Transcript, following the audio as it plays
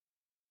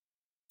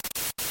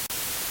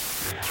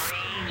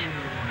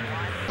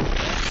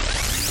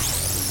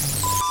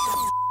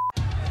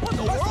What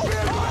the world?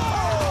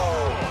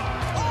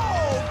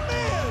 Oh,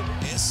 man!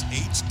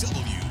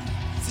 SHW.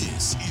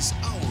 This is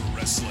our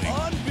wrestling.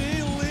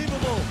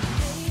 Unbelievable.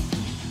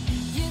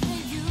 You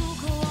think you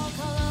could walk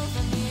all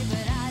over me,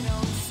 but I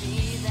don't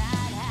see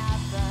that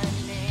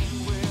happening.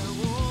 We're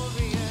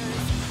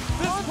warriors.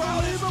 This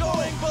crowd is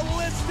going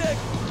ballistic.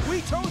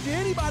 We told you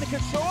anybody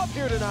could show up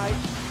here tonight.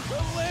 The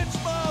Lynch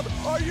Mob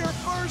are your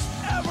first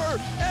ever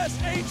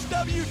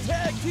SHW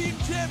Tag Team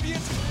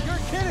Champions.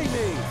 You're kidding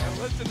me. And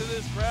listen to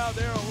this crowd.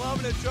 They're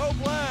loving it. Joe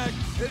Black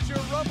is your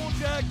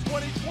Rumblejack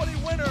 2020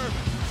 winner.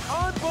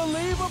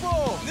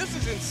 Unbelievable. This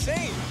is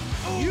insane.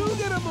 You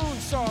get a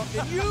moonsault,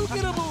 and you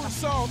get a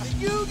moonsault,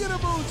 and you get a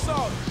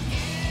moonsault.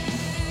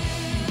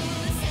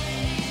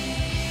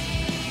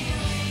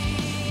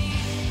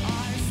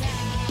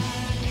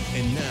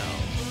 And now,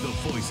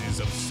 the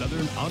voices of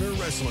Southern Honor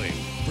Wrestling,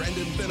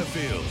 Brandon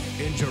Benefield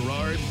and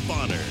Gerard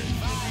Bonner.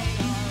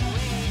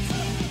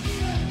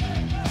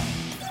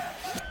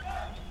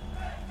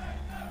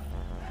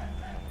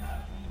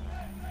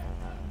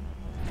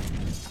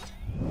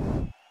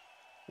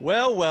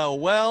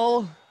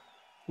 Well,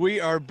 we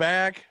are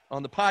back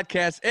on the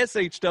podcast,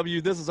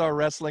 SHW. This is our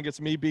wrestling.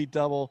 It's me, B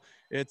Double.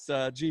 It's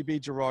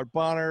GB Gerard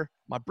Bonner,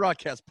 my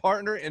broadcast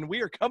partner, and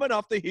we are coming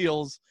off the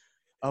heels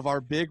of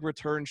our big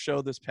return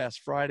show this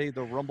past Friday.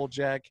 The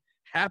Rumblejack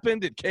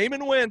happened. It came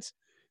and went.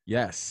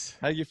 Yes.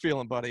 How you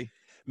feeling, buddy?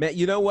 Man,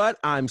 you know what?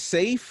 I'm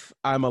safe.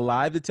 I'm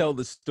alive to tell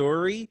the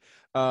story.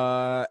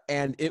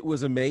 And it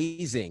was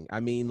amazing. I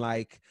mean,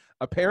 like,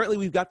 apparently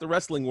we've got the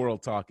wrestling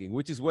world talking,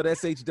 which is what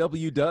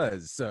SHW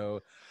does.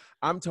 So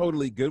I'm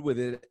totally good with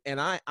it.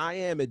 And I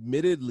am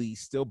admittedly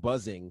still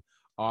buzzing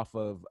off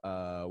of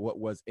what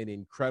was an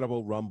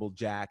incredible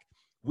Rumblejack.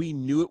 We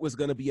knew it was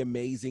going to be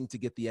amazing to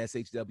get the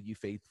SHW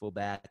faithful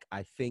back.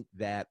 I think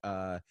that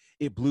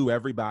it blew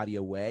everybody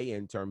away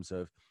in terms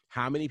of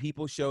how many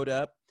people showed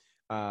up,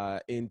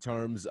 in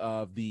terms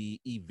of the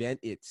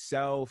event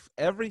itself.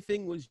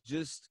 Everything was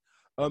just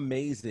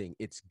amazing.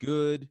 It's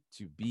good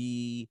to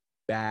be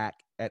back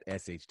at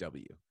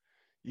SHW.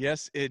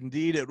 Yes,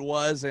 indeed it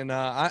was. And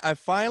I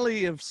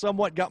finally have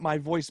somewhat got my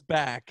voice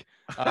back.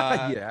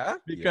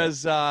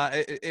 Because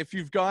if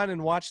you've gone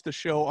and watched the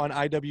show on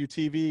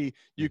IWTV,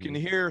 you can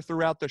hear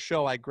throughout the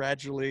show I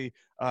gradually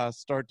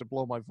start to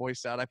blow my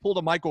voice out. I pulled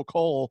a Michael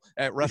Cole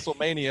at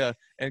WrestleMania.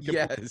 And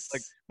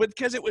but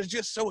because it was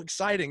just so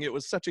exciting. It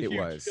was such a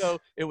huge show.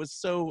 It was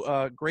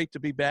so great to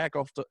be back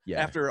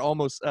after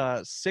almost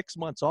 6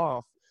 months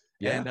off.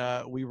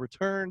 Yeah. And we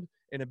returned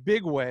in a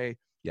big way.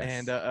 Yes.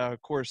 And,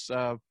 of course,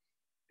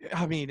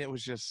 I mean, it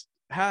was just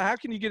how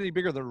can you get any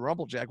bigger than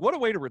Rumblejack? What a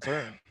way to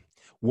return.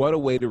 What a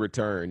way to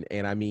return.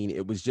 And I mean,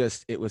 it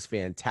was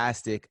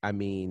fantastic. I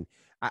mean,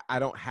 I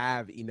don't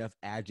have enough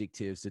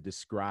adjectives to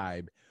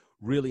describe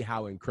really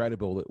how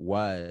incredible it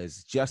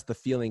was. Just the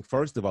feeling,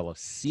 first of all, of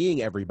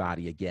seeing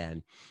everybody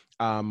again.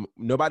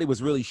 Nobody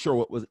was really sure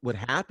what would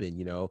happen,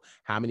 you know,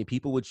 how many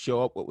people would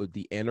show up, what would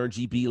the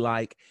energy be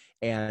like.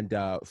 And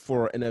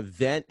for an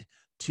event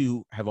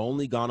to have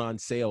only gone on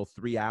sale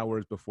 3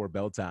 hours before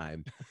bell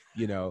time,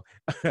 you know,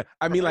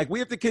 I mean, like, we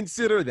have to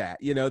consider that,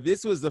 you know,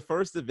 this was the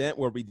first event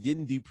where we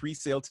didn't do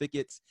pre-sale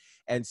tickets.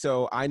 And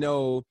so I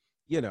know,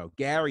 you know,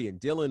 Gary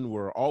and Dylan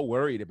were all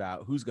worried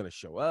about who's going to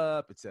show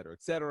up, et cetera,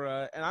 et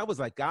cetera. And I was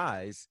like,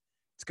 guys,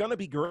 it's going to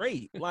be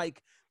great.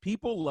 Like,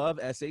 people love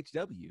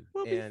SHW.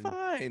 We'll be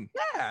fine.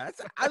 Yeah.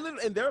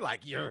 And they're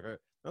like, you're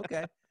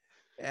okay.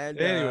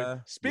 And anyway,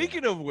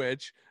 speaking of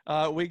which,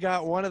 we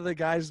got one of the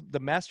guys, the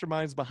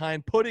masterminds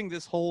behind putting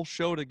this whole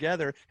show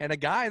together, and a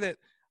guy that,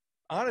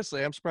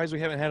 honestly, I'm surprised we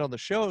haven't had on the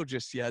show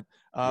just yet,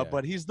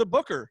 but he's the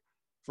booker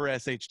for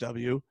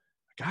SHW.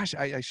 Gosh,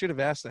 I should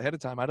have asked ahead of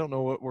time. I don't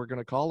know what we're going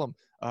to call him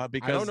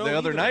because the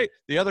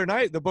other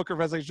night, the booker of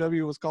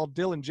SHW was called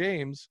Dylan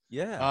James.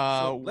 Yeah.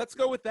 So let's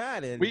go with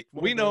that. And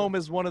we know him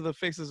as one of the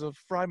faces of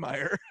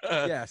Freimeyer.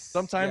 Yes.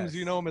 Sometimes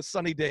you know him as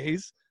Sunny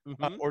Days.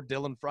 Or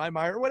Dylan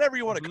Freimeyer, whatever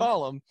you want to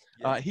call him.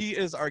 Yeah. He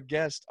is our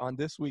guest on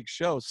this week's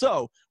show.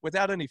 So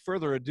without any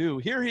further ado,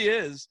 here he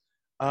is,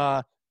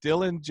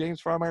 Dylan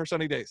James Freimeyer,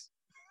 Sunny Days.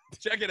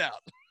 Check it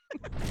out.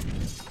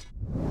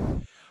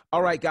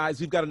 All right, guys,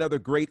 we've got another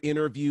great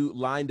interview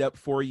lined up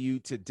for you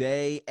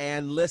today.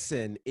 And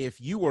listen,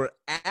 if you were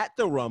at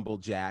the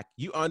Rumblejack,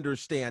 you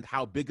understand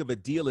how big of a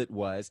deal it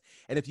was.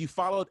 And if you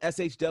followed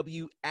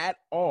SHW at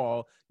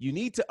all, you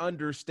need to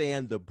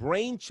understand the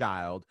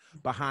brainchild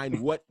behind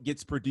what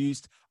gets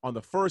produced on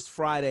the first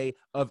Friday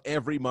of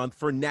every month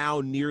for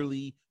now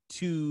nearly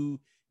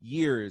 2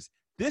 years.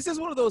 This is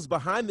one of those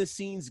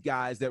behind-the-scenes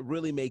guys that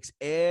really makes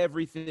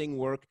everything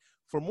work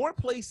for more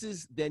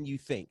places than you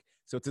think.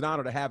 So it's an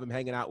honor to have him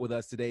hanging out with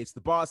us today. It's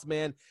the boss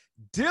man,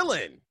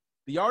 Dylan,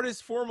 the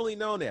artist formerly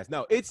known as.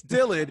 No, it's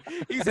Dylan.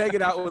 He's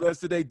hanging out with us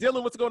today.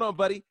 Dylan, what's going on,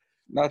 buddy?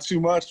 Not too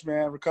much,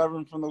 man.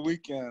 Recovering from the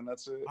weekend.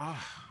 That's it.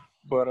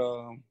 But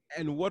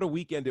and what a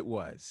weekend it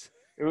was.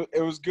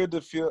 It was good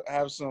to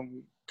have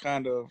some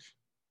kind of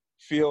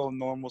feel of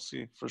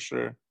normalcy for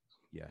sure.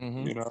 Yeah.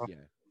 You know.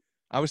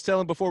 Yeah. I was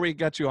telling before we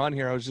got you on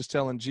here, I was just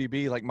telling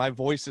GB, like my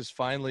voice is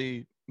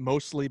finally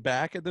mostly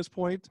back at this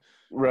point.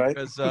 Right.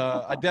 Because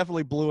I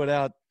definitely blew it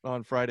out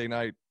on Friday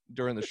night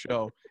during the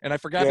show. And I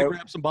forgot to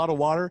grab some bottled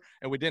water,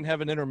 and we didn't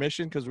have an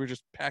intermission because we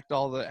just packed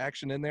all the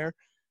action in there.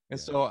 And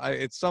so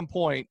at some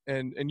point,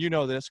 and you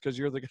know this because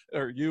you're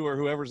you or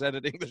whoever's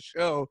editing the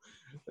show,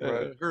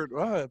 heard,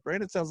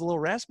 Brandon sounds a little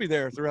raspy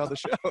there throughout the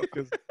show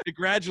because it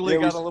gradually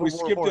got a little more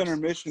skipped hoarse.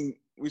 intermission.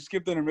 We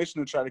skipped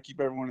intermission to try to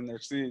keep everyone in their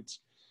seats.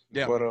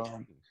 Yeah. But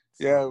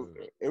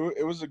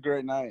it was a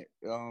great night.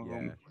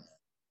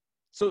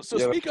 So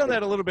speak on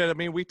that a little bit. I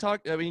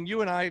mean,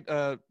 you and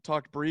I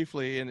talked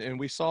briefly, and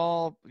we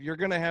saw you're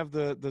going to have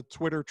the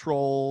Twitter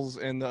trolls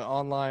and the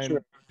online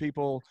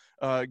people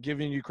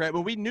giving you crap.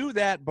 But we knew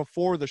that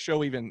before the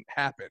show even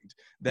happened,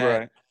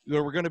 that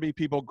there were going to be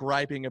people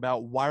griping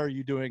about, why are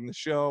you doing the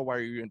show? Why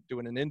are you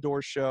doing an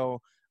indoor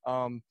show?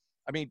 I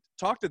mean,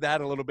 talk to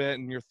that a little bit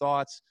and your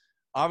thoughts.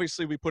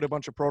 Obviously, we put a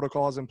bunch of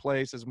protocols in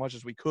place as much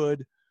as we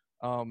could.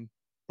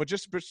 But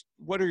just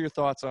what are your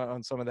thoughts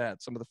on some of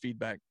that, some of the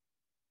feedback?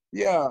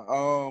 Yeah,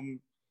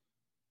 going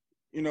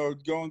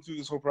through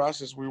this whole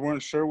process, we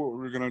weren't sure what we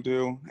were going to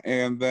do.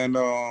 And then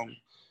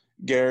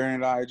Gary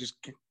and I just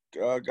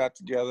got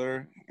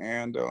together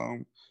and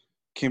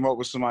came up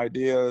with some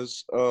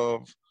ideas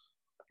of,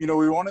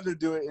 we wanted to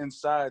do it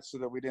inside so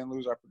that we didn't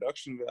lose our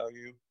production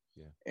value.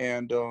 Yeah.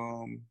 And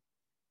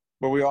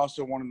but we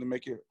also wanted to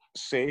make it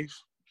safe.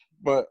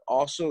 But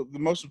also the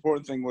most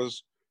important thing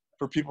was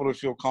for people to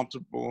feel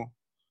comfortable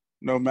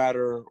no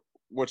matter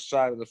which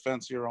side of the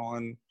fence you're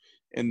on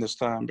in this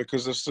time,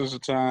 because this is a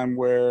time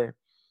where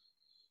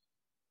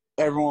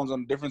everyone's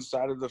on a different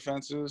side of the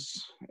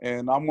fences,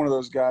 and I'm one of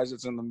those guys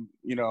that's in the,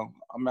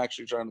 I'm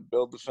actually trying to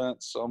build the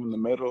fence, so I'm in the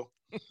middle,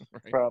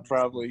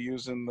 probably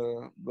using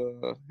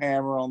the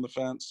hammer on the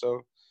fence. So,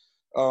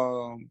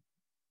 I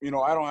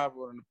don't have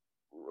a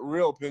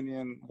real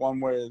opinion one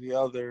way or the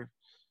other,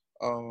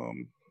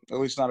 at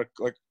least not a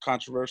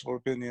controversial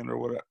opinion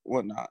or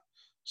whatnot.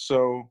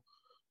 So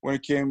when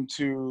it came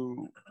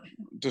to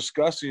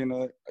discussing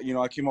it,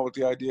 I came up with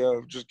the idea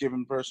of just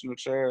giving a person a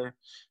chair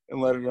and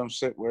letting them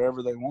sit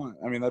wherever they want.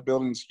 I mean, that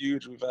building's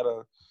huge. We've had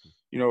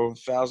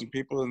 1,000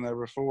 people in there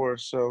before.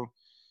 So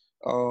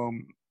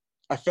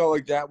I felt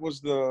like that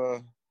was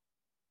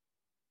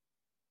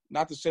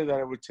not to say that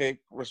it would take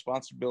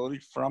responsibility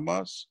from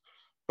us,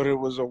 but it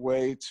was a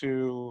way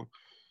to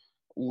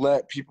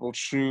let people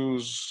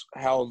choose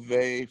how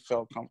they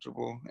felt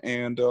comfortable.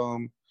 And,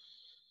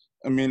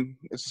 I mean,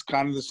 it's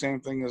kind of the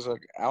same thing as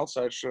like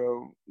outside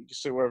show. You can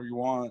sit wherever you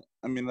want.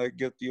 I mean, they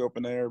get the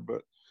open air,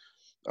 but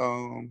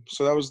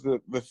so that was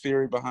the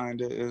theory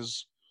behind it,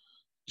 is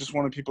just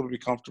wanted people to be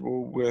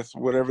comfortable with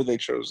whatever they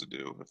chose to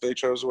do. If they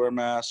chose to wear a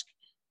mask,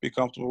 be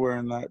comfortable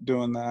wearing that,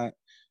 doing that.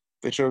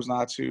 If they chose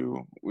not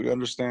to, we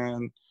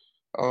understand.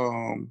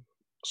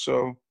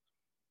 So,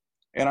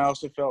 and I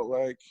also felt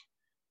like,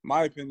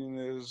 my opinion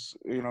is,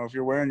 if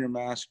you're wearing your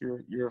mask,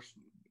 you're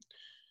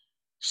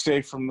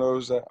safe from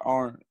those that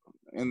aren't.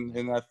 In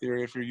that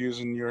theory, if you're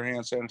using your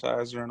hand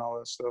sanitizer and all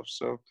that stuff.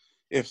 So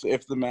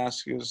if the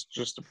mask is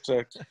just to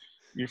protect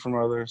you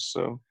from others.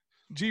 So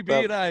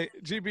GB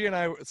and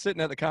I were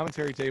sitting at the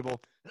commentary table.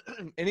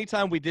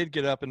 Anytime we did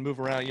get up and move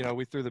around,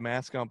 we threw the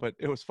mask on, but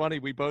it was funny.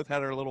 We both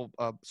had our little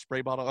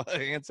spray bottle of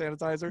hand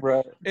sanitizer.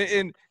 Right.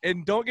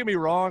 And don't get me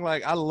wrong,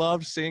 like I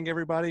loved seeing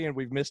everybody, and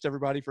we've missed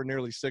everybody for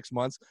nearly 6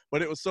 months,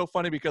 but it was so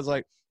funny because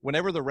like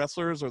whenever the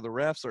wrestlers or the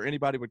refs or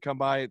anybody would come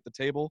by at the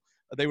table,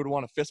 they would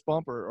want to fist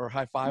bump or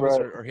high five us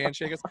or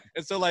handshake us.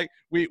 And so like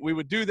we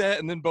would do that,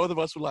 and then both of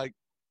us would like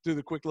do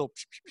the quick little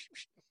psh, psh, psh,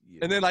 psh.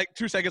 Yeah. And then like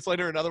 2 seconds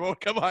later, another one would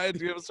come by and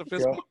give us a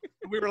fist bump.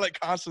 We were like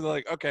constantly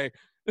like, okay.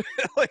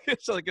 Like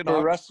it's like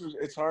for wrestlers,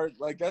 it's hard.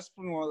 Like that's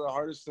been one of the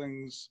hardest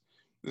things.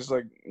 Is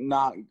like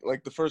not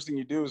like the first thing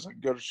you do is like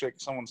go to shake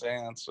someone's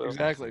hand. So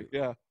exactly,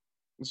 yeah.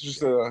 It's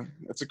just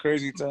it's a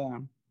crazy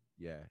time.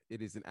 Yeah,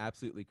 it is an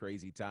absolutely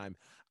crazy time.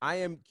 I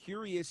am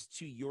curious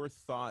to your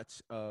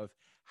thoughts of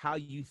how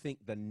you think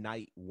the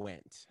night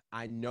went.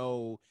 I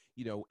know,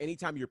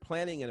 anytime you're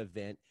planning an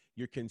event,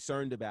 you're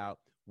concerned about,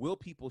 will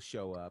people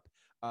show up?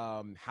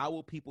 How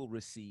will people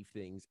receive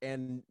things?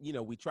 And,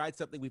 we tried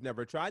something we've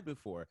never tried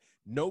before.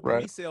 No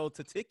pre-sale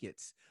to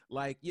tickets.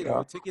 Like,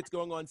 tickets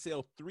going on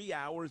sale 3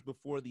 hours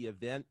before the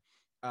event.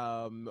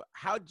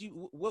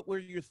 What were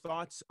your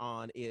thoughts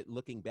on it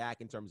looking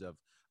back in terms of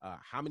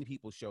how many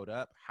people showed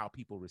up, how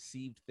people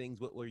received things?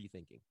 What were you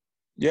thinking?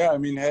 Yeah, I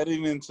mean,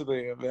 heading into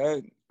the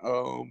event,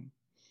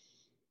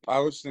 I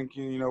was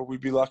thinking,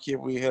 we'd be lucky if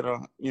we hit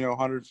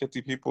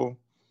 150 people.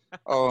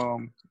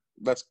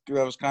 That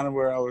was kind of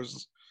where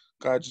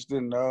I just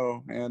didn't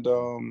know. And,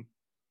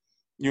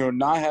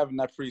 not having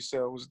that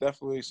pre-sale was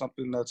definitely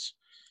something that's,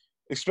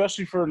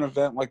 especially for an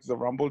event like the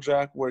Rumble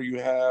Jack, where you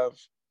have,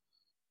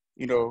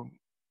 a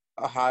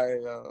high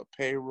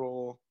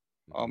payroll,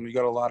 you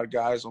got a lot of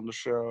guys on the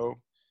show,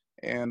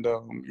 and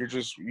you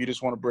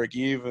just want to break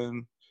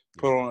even,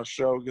 put on a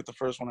show, get the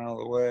first one out of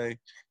the way.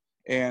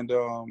 And,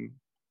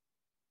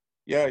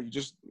 you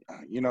just,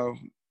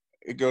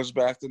 it goes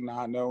back to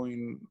not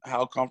knowing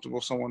how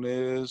comfortable someone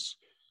is.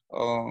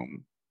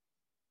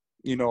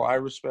 You know, I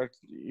respect,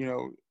 you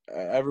know,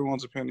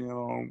 everyone's opinion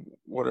on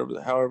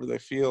however they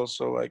feel.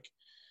 So like,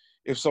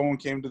 if someone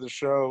came to the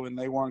show and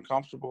they weren't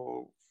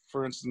comfortable,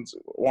 for instance,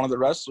 one of the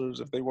wrestlers,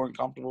 if they weren't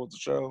comfortable with the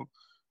show,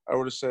 I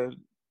would have said,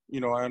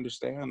 you know, I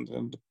understand,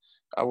 and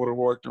I would have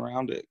worked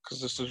around it, because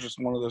this is just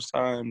one of those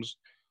times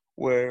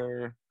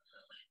where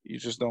you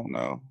just don't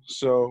know.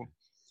 So,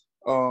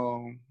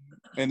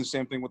 and the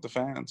same thing with the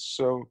fans.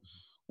 So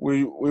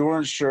we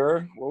weren't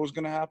sure what was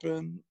going to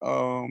happen.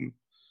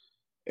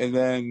 And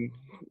then,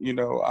 you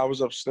know, I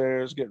was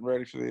upstairs getting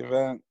ready for the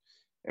event,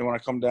 and when I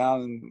come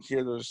down and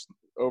hear there's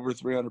over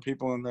 300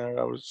 people in there,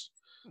 I was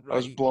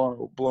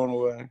blown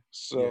away.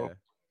 So,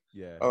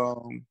 yeah.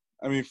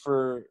 I mean,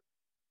 for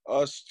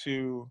us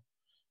to,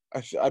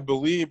 I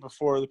believe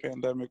before the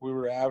pandemic we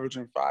were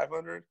averaging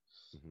 500.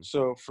 Mm-hmm.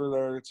 So for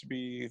there to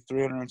be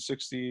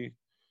 360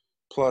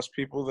 plus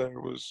people there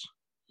was,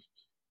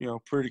 you know,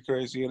 pretty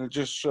crazy, and it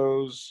just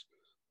shows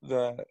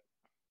that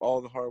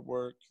all the hard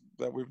work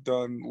that we've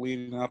done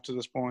leading up to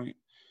this point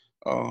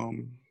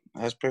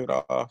has paid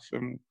off,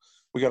 and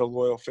we got a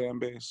loyal fan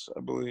base,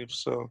 I believe.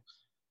 So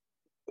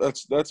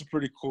that's a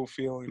pretty cool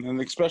feeling, and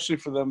especially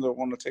for them that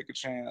want to take a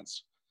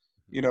chance.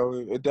 You know,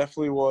 it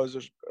definitely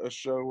was a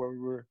show where we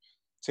were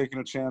taking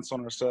a chance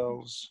on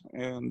ourselves,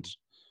 and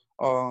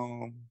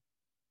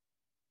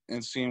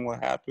seeing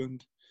what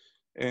happened,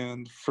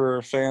 and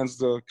for fans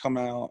to come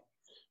out,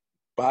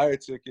 buy a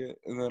ticket,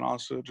 and then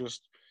also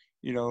just,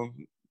 you know,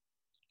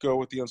 go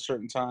with the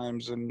uncertain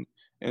times and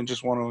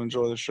just want to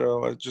enjoy the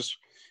show.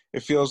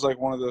 It feels like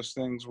one of those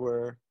things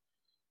where,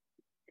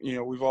 you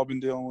know, we've all been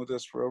dealing with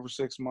this for over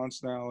 6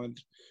 months now,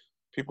 and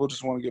people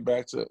just want to get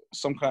back to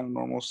some kind of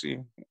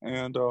normalcy.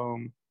 And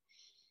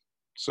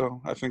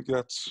so I think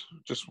that's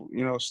just,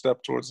 you know, a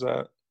step towards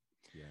that.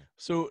 Yeah.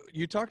 So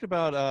you talked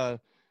about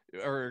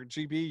or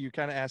GB, you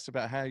kind of asked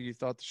about how you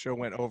thought the show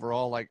went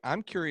overall. Like,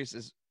 I'm curious,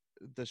 is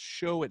the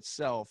show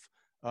itself,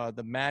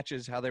 the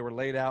matches, how they were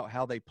laid out,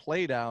 how they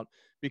played out,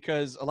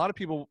 because a lot of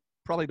people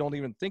probably don't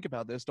even think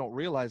about this, don't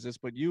realize this,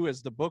 but you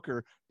as the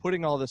booker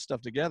putting all this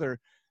stuff together,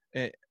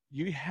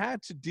 you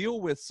had to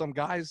deal with some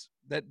guys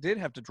that did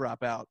have to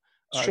drop out,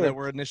 Sure. that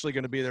were initially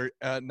going to be there,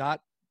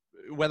 not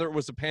whether it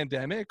was a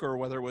pandemic or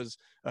whether it was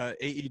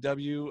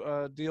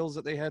AEW deals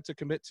that they had to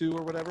commit to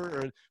or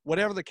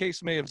whatever the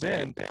case may have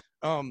been.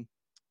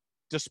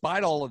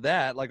 Despite all of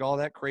that, like all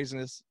that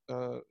craziness,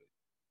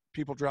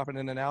 people dropping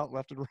in and out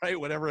left and right,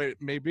 whatever it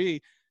may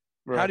be,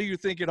 Right. how do you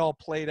think it all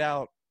played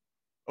out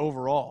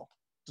overall,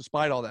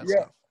 despite all that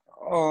stuff?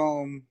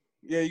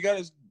 Yeah, you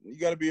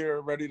gotta be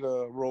ready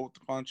to roll with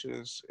the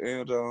punches,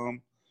 and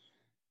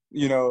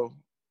you know,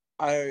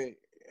 I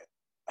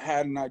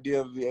had an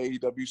idea of the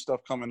AEW stuff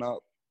coming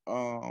up,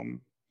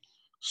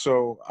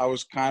 so I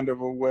was kind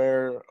of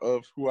aware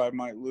of who I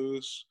might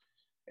lose,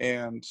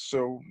 and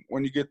so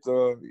when you get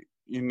the,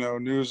 you know,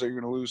 news that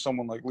you're going to lose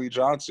someone like Lee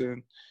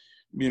Johnson,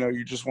 you know,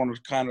 you just want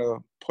to kind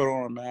of put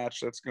on a match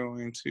that's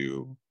going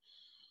to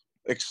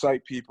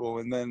excite people,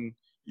 and then,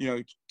 you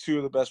know, two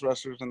of the best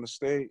wrestlers in the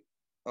state,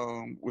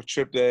 with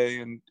Chip Day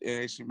and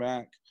AC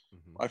Mack,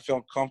 I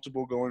felt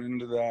comfortable going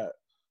into that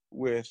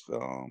with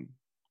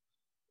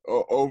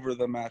over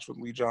the match with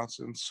Lee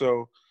Johnson.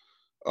 So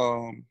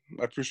I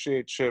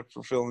appreciate Chip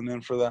for filling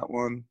in for that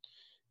one.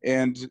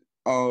 And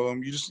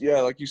you just, yeah,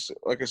 like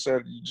I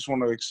said, you just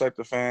want to excite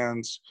the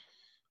fans.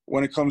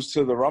 When it comes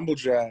to the Rumble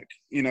Jack,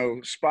 you know,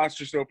 spots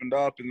just opened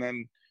up, and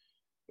then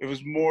it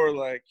was more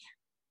like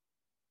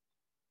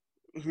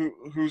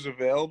who's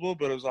available,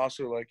 but it was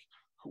also like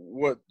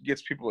what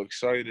gets people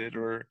excited,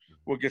 or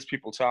what gets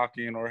people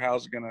talking, or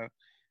how's it gonna.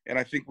 And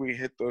I think we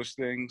hit those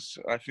things.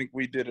 I think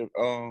we did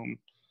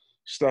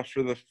stuff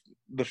for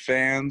the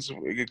fans.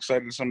 We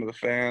excited some of the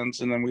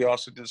fans, and then we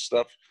also did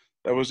stuff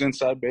that was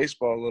inside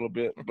baseball a little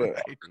bit, but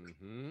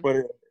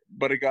Right.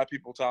 but it got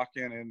people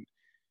talking. And,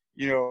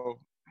 you know,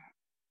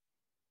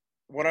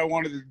 what I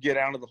wanted to get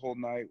out of the whole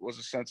night was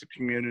a sense of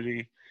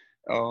community.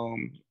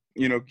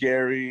 You know,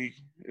 Gary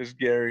is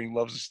Gary,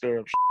 loves to stir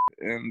up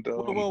shit, and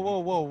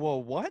Whoa,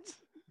 what?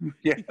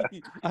 yeah,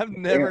 I've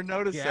never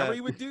noticed Gary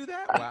that. would do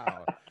that?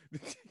 Wow.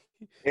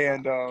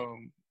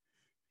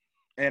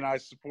 and I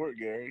support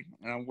Gary,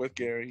 and I'm with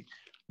Gary.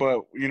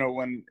 But, you know,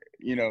 when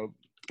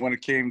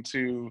it came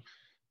to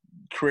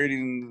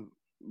creating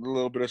the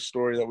little bit of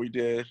story that we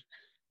did,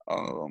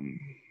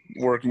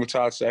 working with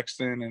Todd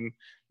Sexton and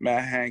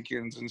Matt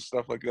Hankins and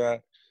stuff like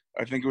that,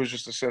 I think it was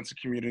just a sense of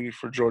community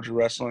for Georgia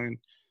wrestling.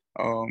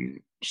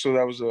 So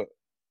that was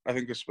I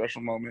think a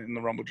special moment in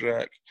the Rumble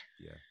Jack.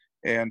 Yeah.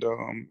 And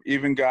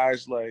even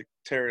guys like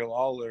Terry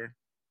Lawler.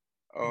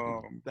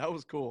 That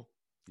was cool.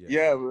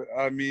 Yeah,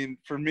 I mean,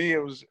 for me,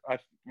 it was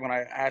when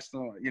I asked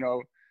them, you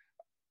know,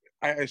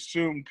 I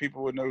assumed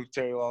people would know who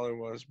Terry Lawler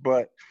was,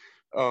 but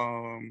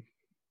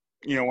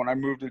you know, when I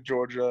moved to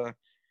Georgia,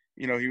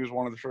 you know, he was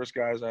one of the first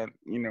guys I,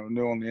 you know,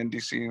 knew on the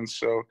indie scene.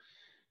 So,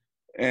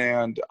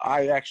 and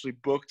I actually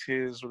booked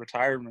his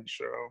retirement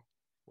show,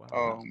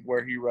 Wow.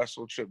 where he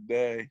wrestled Chip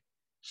Day.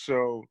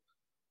 So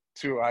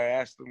too. I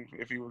asked him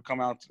if he would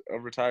come out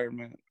of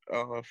retirement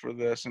for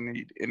this, and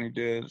he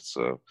did.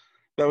 So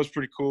that was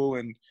pretty cool.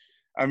 And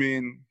I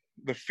mean,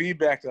 the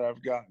feedback that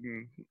I've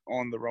gotten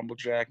on the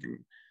Rumblejack and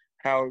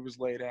how it was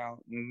laid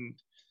out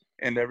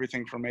and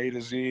everything from A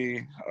to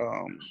Z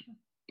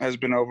has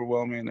been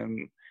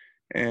overwhelming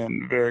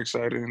and very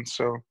exciting.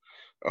 So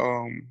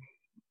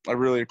I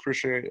really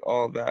appreciate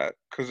all of that,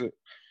 because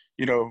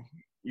you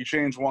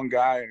change one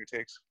guy and it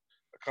takes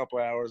a couple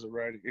hours of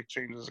writing. It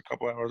changes a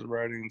couple hours of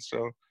writing.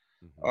 So,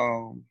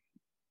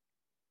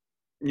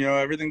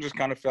 everything just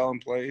kind of fell in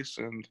place,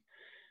 and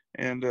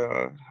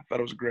I thought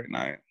it was a great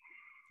night.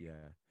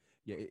 Yeah,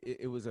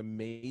 it was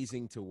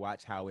amazing to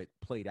watch how it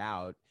played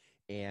out.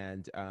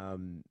 And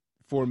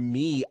for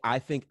me, I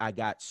think I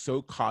got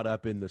so caught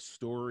up in the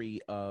story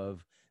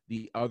of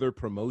the other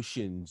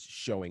promotions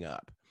showing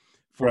up.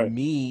 For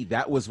me,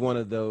 that was one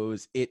of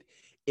those, it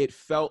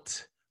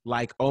felt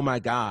like, oh my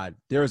God,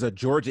 there's a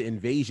Georgia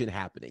invasion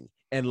happening.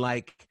 And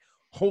like,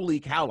 holy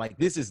cow, like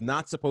this is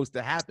not supposed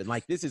to happen.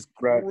 Like this is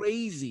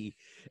crazy.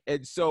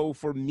 And so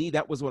for me,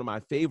 that was one of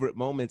my favorite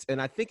moments.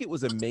 And I think it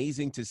was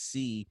amazing to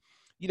see,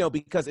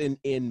 because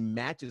in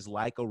matches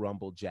like a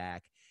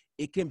Rumblejack,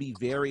 it can be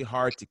very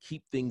hard to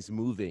keep things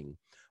moving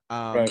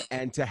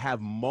and to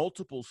have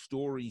multiple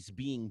stories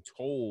being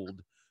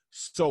told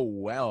so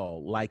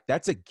well. Like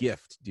that's a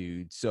gift,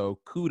 dude. So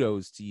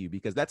kudos to you,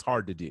 because that's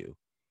hard to do.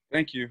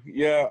 Thank you.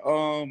 Yeah.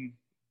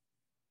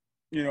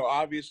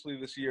 Obviously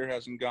this year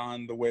hasn't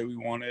gone the way we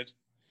wanted.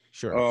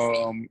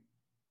 Sure.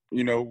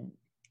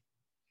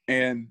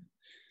 And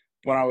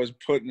when I was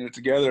putting it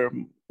together,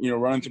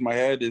 running through my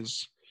head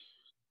is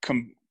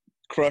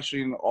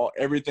crushing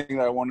everything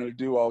that I wanted to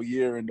do all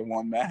year into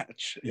one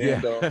match.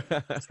 Yeah.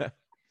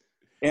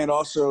 And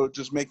also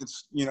just making,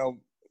 you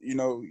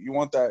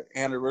want that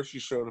anniversary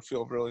show to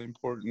feel really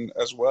important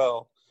as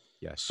well.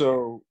 Yeah.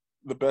 So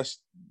the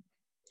best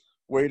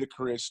way to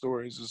create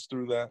stories is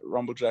through that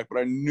Rumblejack. But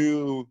I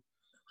knew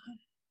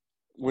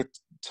with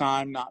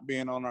time not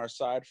being on our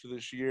side for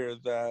this year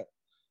that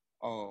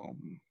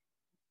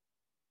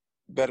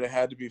that it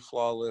had to be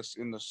flawless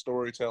in the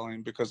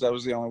storytelling, because that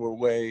was the only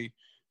way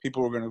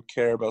people were going to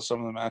care about some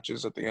of the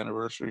matches at the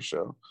anniversary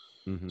show.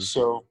 Mm-hmm.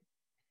 So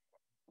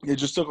it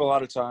just took a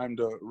lot of time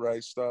to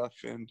write stuff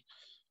and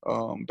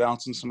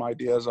bouncing some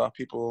ideas off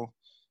people,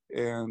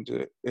 and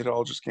it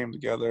all just came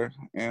together.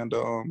 And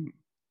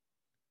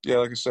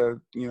like I said,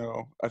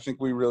 I think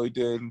we really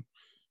did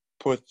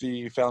put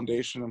the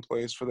foundation in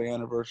place for the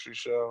anniversary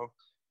show,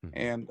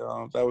 and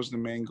that was the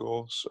main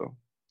goal. So,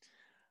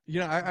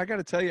 I got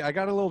to tell you, I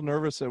got a little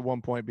nervous at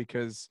one point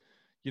because,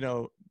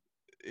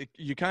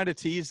 you kind of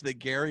teased that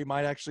Gary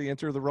might actually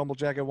enter the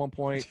Rumblejack at one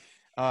point.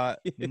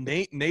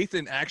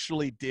 Nathan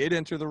actually did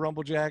enter the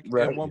Rumblejack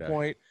at one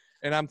point.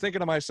 And I'm thinking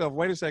to myself,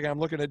 wait a second, I'm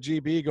looking at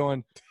GB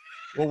going,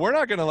 well, we're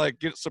not going to like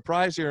get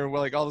surprised here. And we're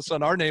like, all of a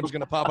sudden our name's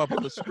going to pop up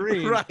on the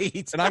screen.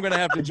 Right. And I'm going to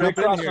have to jump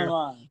in here.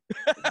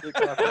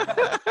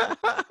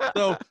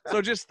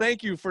 So just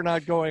thank you for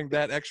not going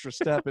that extra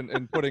step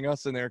and putting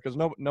us in there, because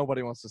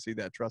nobody wants to see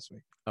that. Trust me.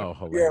 Oh,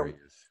 hilarious.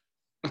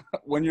 Yeah.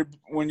 When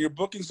you're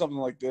booking something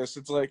like this,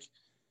 it's like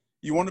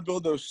you want to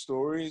build those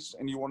stories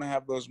and you want to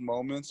have those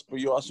moments, but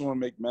you also want to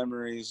make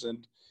memories.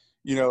 And,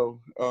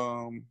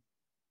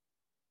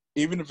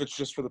 even if it's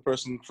just for the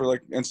person, for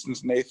like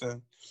instance, Nathan,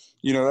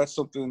 that's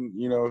something,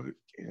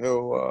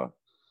 he'll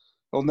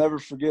never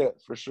forget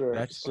for sure.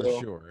 That's for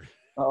sure.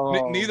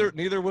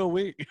 Neither will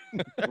we.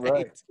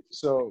 Right.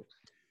 So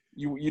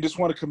you just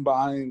want to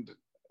combine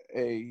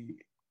an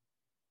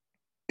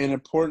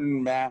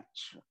important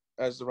match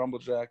as the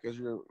Rumblejack, as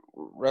you're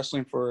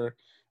wrestling for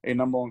a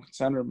number one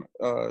contender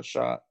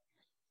shot,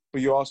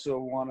 but you also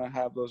want to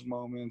have those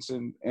moments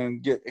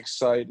and get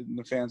excited, and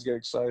the fans get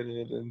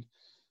excited, and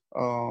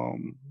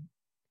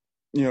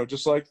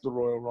just like the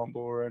Royal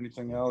Rumble or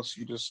anything else,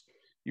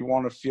 you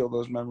want to feel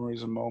those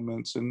memories and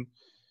moments, and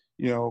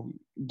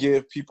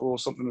give people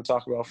something to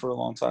talk about for a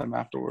long time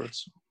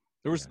afterwards.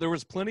 There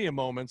was plenty of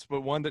moments,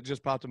 but one that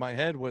just popped in my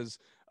head was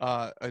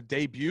a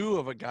debut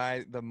of a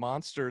guy, the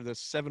monster, the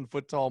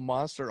 7-foot tall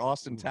monster,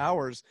 Austin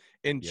Towers,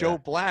 and Joe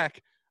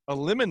Black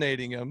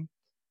eliminating him,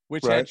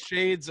 which had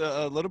shades,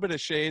 a little bit of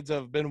shades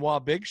of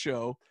Benoit Big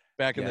Show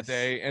back in the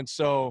day. And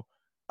so,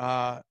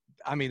 I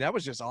mean, that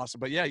was just awesome.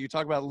 But yeah, you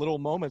talk about little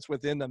moments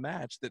within the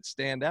match that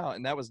stand out,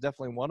 and that was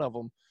definitely one of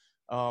them.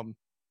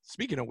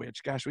 Speaking of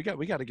which, gosh, we got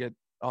to get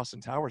Austin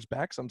Towers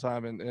back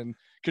sometime. And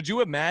could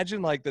you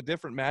imagine like the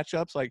different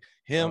matchups, like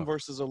him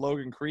versus a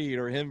Logan Creed,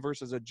 or him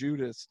versus a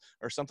Judas,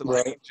 or something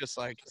like that? Just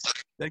like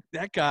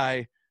that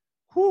guy,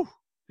 whew,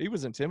 he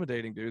was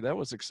intimidating, dude. That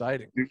was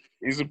exciting.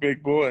 He's a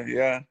big boy.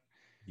 Yeah.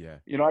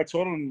 I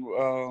told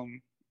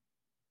him,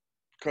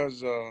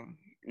 cause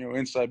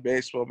Inside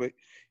Baseball, but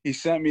he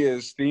sent me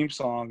his theme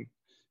song,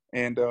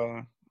 and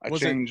I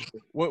changed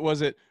it. What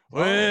was it?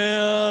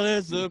 Well,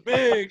 it's a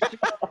big.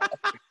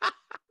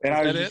 And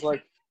I was just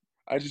like,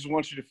 I just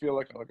want you to feel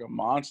like a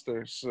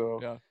monster.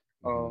 So,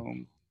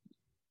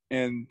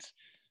 and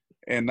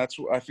and that's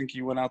what I think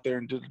he went out there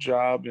and did the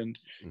job. And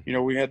Mhm. you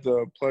know, we had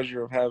the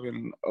pleasure of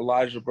having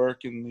Elijah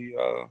Burke in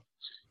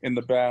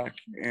the back.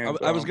 And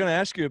I was going to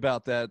ask you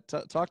about that.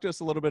 Talk to us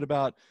a little bit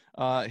about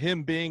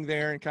him being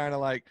there and kind of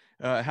like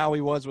how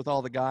he was with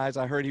all the guys.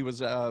 I heard he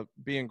was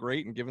being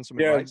great and giving some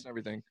Yeah. advice and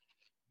everything.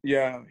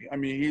 Yeah, I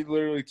mean, he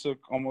literally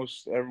took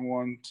almost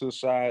everyone to the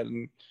side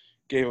and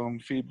gave them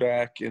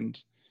feedback and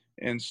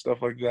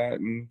stuff like that.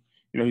 And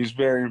you know, he's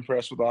very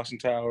impressed with Austin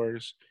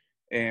Towers,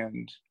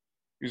 and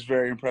he was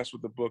very impressed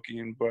with the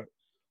booking, but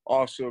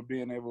also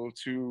being able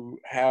to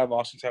have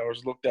Austin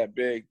Towers look that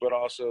big, but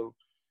also,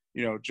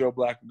 you know, Joe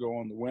Black would go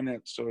on to win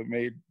it, so it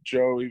made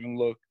Joe even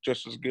look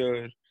just as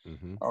good.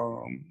 Mhm.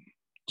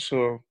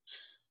 So,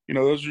 you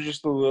know, those are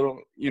just a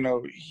little, you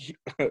know,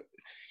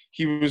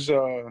 he was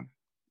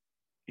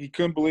he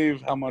couldn't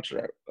believe how much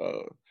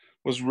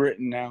was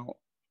written out,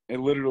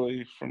 and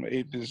literally from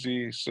A to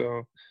Z.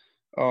 So,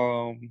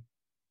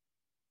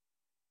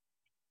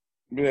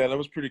 yeah, that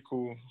was pretty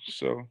cool.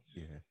 So,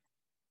 Yeah.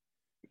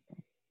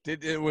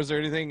 Was there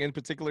anything in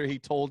particular he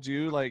told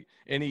you, like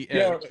any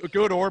Yeah.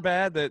 good or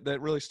bad,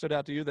 that really stood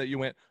out to you that you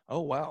went,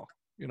 oh wow,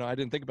 you know, I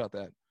didn't think about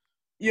that.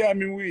 yeah, I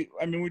mean,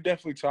 we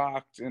definitely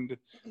talked, and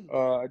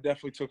I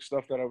definitely took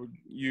stuff that I would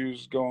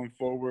use going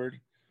forward.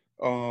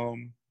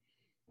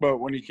 But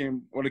when it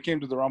came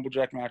to the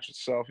Rumblejack match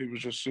itself, he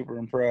was just super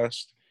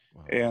impressed.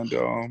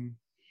 Wow.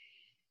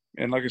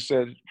 And like I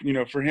said, you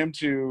know, for him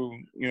to,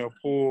 you know,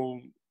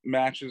 pull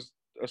matches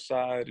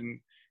aside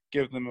and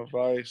give them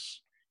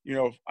advice, you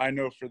know, I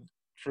know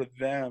for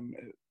them,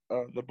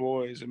 the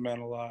boys, it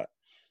meant a lot.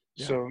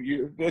 Yeah. So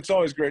it's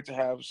always great to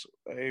have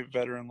a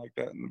veteran like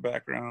that in the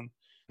background,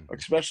 Mhm.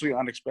 especially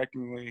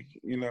unexpectedly.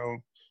 You know,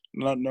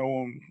 no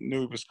one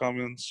knew it was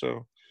coming,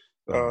 so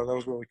Wow. that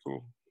was really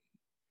cool.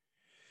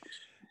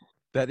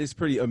 That is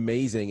pretty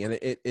amazing, and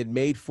it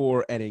made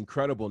for an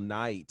incredible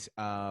night.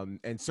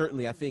 And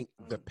certainly, I think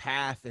the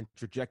path and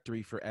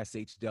trajectory for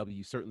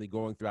SHW, certainly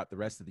going throughout the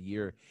rest of the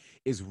year,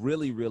 is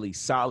really, really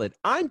solid.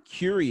 I'm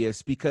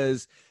curious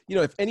because, you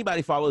know, if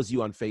anybody follows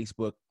you on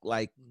Facebook,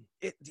 like,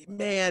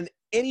 man,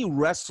 any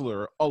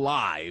wrestler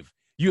alive,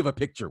 you have a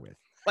picture with.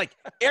 Like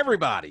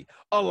everybody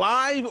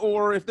alive,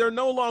 or if they're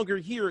no longer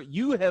here,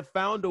 you have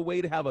found a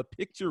way to have a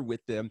picture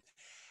with them.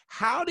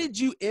 How did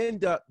you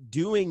end up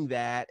doing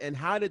that, and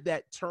how did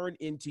that turn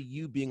into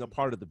you being a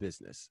part of the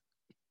business?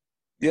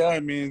 Yeah, I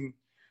mean,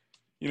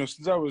 you know,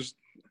 since I was,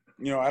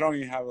 you know, I don't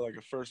even have like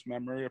a first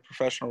memory of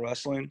professional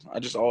wrestling. I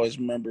just always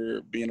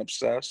remember being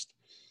obsessed.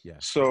 Yeah.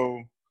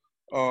 So,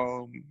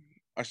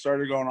 I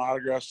started going to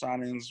autograph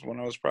signings when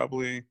I was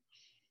probably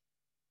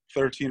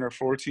 13 or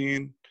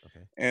 14.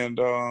 Okay. And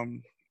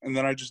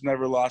then I just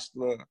never lost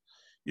the,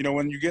 you know,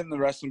 when you get in the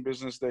wrestling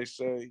business, they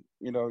say,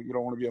 you know, you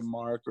don't want to be a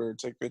mark or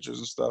take pictures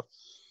and stuff.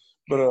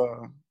 But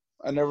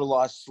I never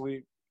lost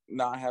sleep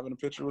not having a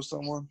picture with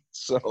someone.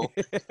 So,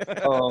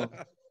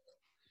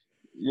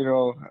 you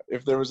know,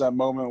 if there was that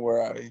moment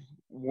where I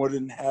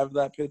wouldn't have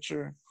that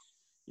picture,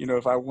 you know,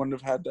 if I wouldn't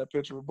have had that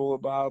picture with Bullet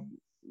Bob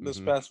this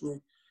Mhm. past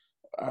week,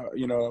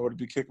 you know, I would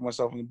be kicking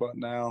myself in the butt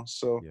now.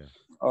 So, Yeah.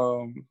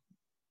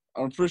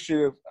 I'm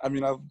appreciative. I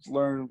mean, I've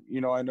learned, you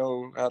know, I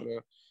know how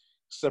to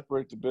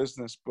separate the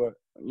business, but,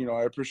 you know,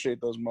 I appreciate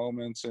those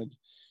moments. And,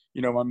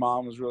 you know, my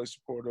mom was really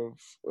supportive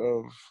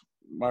of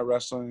my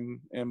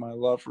wrestling and my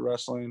love for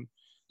wrestling.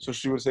 So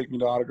she would take me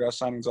to autograph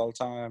signings all the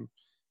time.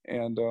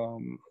 And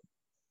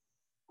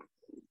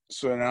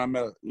so now I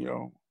met, you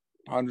know,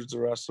 hundreds of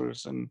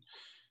wrestlers and,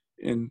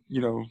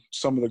 you know,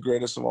 some of the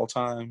greatest of all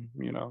time,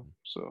 you know.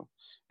 So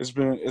it's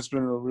been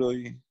a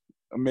really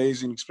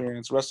amazing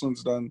experience.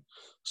 Wrestling's done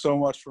so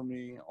much for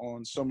me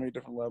on so many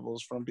different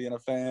levels, from being a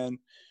fan,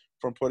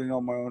 from putting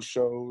on my own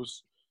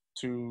shows,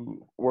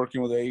 to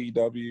working with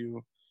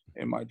AEW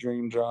in my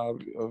dream job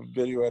of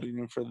video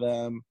editing for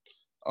them.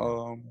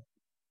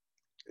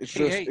 It's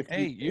just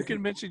Hey, you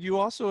can mention you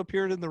also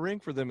appeared in the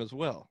ring for them as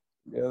well.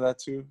 yeah, that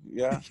too.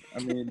 Yeah, I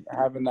mean,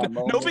 having that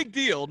moment. No big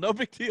deal. No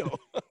big deal.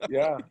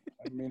 Yeah,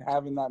 I mean,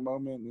 having that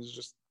moment is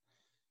just,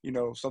 you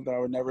know, something I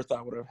would never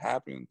thought would have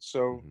happened.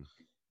 So Mhm.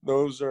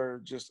 those are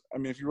just, I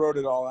mean, if you wrote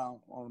it all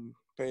out on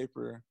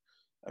paper,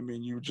 I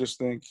mean, you would just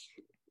think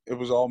it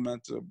was all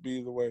meant to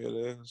be the way it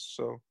is.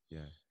 So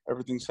Yeah.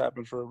 everything's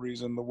happened for a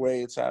reason, the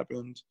way it's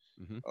happened.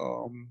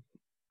 Mhm.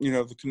 You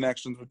know, the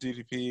connections with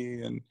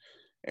DDP,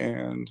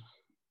 and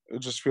it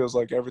just feels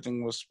like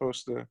everything was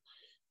supposed to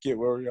get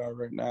where we are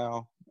right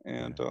now,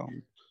 and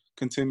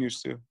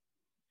continues to.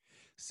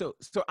 So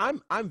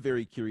I'm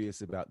very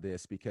curious about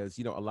this because,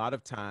 you know, a lot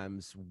of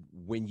times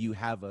when you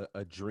have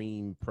a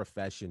dream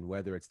profession,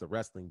 whether it's the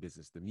wrestling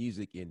business, the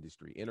music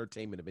industry,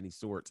 entertainment of any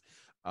sort,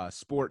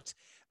 sports,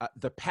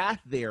 the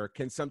path there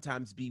can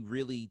sometimes be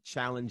really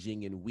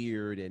challenging and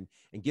weird, and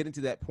getting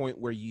to that point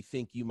where you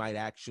think you might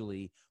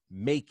actually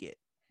make it.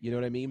 You know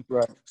what I mean?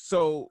 Right.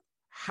 So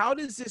how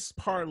does this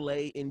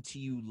parlay into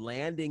you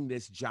landing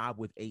this job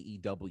with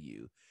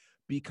AEW?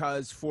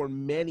 Because for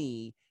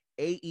many,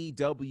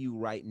 AEW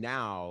right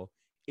now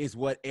is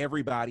what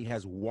everybody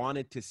has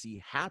wanted to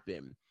see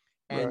happen.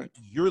 and Right.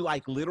 you're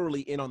like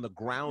literally in on the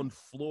ground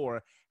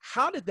floor.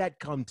 How did that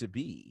come to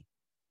be?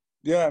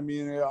 Yeah,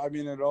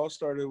 it all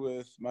started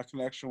with my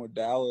connection with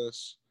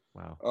Dallas.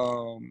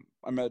 Wow.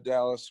 I met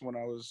Dallas when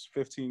I was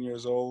 15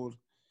 years old,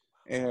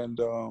 and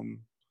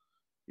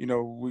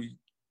we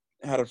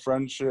had a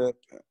friendship,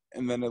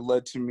 and then it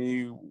led to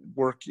me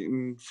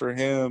working for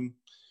him,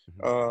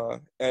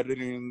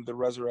 editing the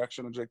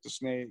Resurrection of Jake the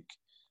Snake,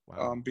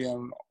 Wow.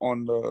 being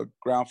on the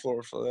ground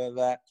floor for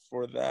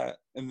that,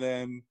 and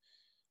then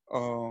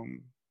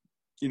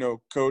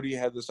Cody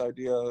had this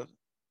idea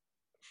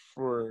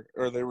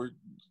they were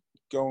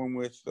going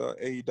with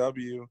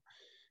AEW,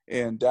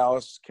 and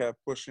Dallas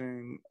kept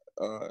pushing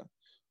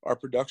our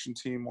production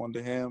team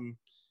onto him.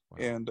 Wow.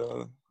 And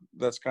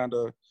that's kind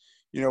of,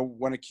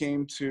 when it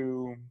came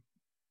to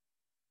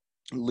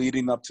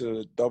leading up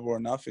to Double or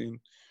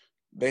Nothing,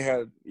 they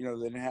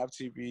didn't have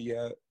TV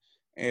yet,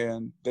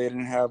 and they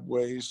didn't have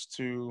ways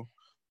to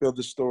build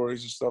the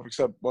stories and stuff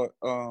except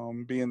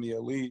being the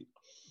elite.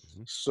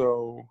 Mhm.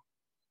 So,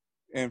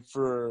 and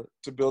to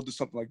build to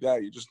something like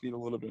that, you just need a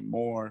little bit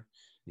more.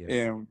 Yeah.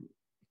 And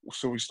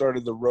so we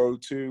started the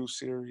Road to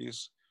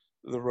series,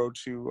 the Road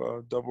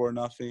to Double or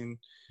Nothing,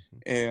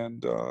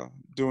 and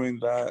doing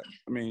that.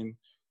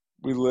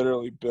 We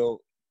literally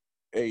built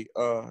a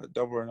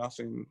Double or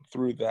Nothing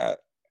through that.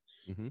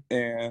 Mm-hmm.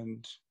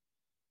 And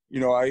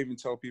I even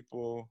tell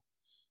people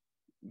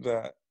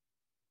that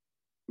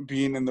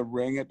being in the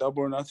ring at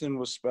Double or Nothing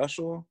was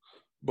special,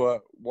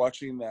 but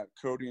watching that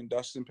Cody and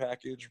Dustin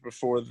package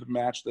before the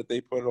match that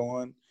they put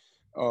on,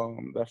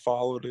 that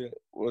followed it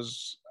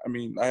was, I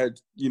had,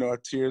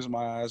 tears in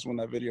my eyes when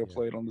that video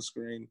played on the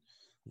screen,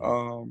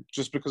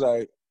 just because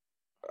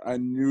I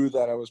knew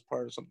that I was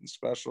part of something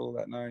special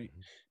that night.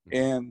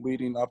 And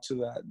leading up to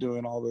that,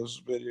 doing all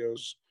those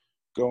videos,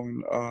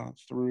 going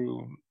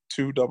through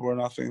to Double or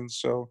Nothing.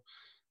 So,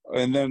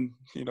 and then,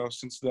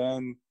 since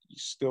then,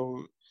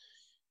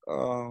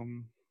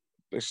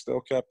 they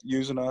still kept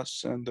using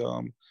us. And,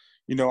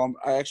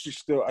 I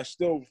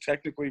still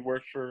technically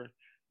work for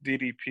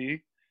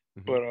DDP,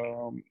 but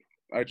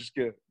I just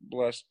get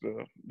blessed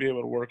to be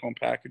able to work on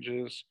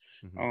packages.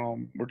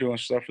 We're doing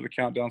stuff for the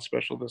Countdown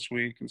special this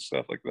week and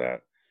stuff like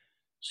that.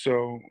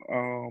 So,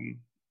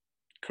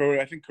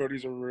 I think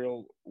Cody's a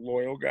real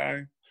loyal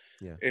guy.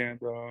 Yeah. And,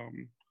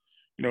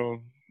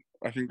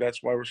 I think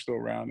that's why we're still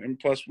around. And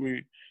plus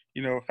we,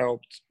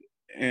 helped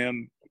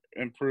and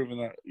proven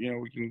that,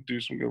 we can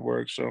do some good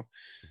work. So,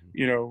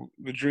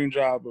 the dream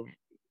job of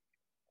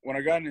when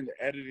I got into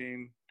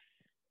editing,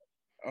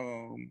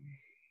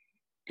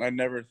 I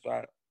never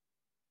thought,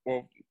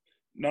 well,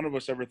 none of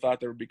us ever thought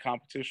there would be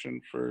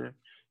competition for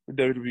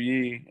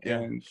WWE,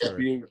 and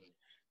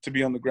to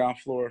be on the ground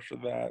floor for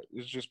that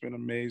has just been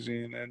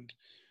amazing. And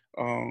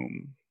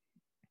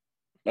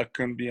I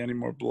couldn't be any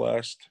more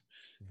blessed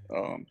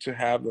to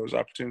have those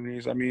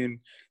opportunities.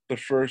 The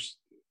first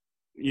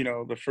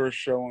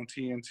show on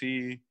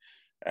TNT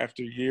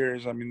after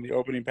years, the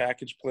opening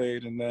package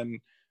played, and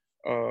then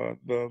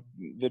the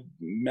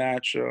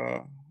match,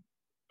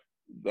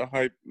 the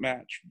hype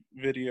match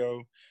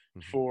video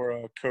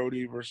for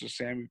Cody versus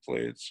Sammy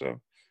played. So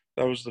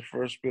that was the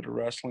first bit of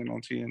wrestling on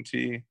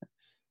TNT.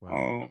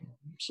 Wow.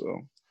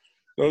 So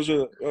those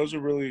are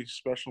really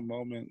special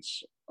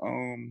moments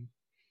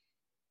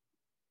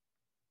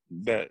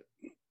that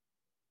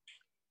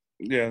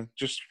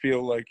just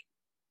feel like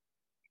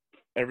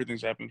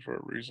everything's happened for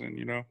a reason,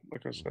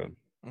 like I said.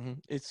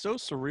 It's so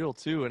surreal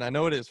too, and I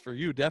know it is for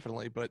you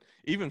definitely, but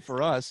even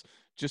for us,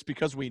 just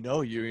because we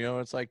know you,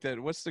 it's like that.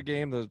 What's the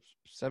game? The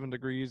 7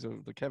 degrees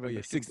of the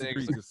Kevin. 6 thing?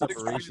 degrees of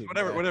separation.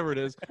 Whatever it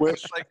is.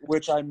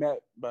 Which I met,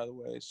 by the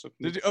way. So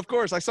did you? Of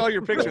course, I saw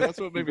your picture. That's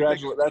what made me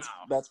think.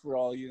 That's for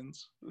all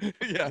Ians.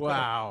 Yeah.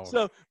 Wow.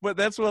 So, but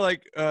that's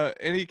what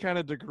any kind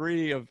of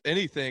degree of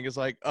anything is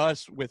like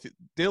us with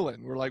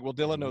Dylan. We're like, well,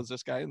 Dylan knows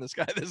this guy and this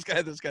guy, this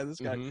guy, this guy, this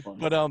guy.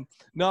 But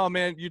no,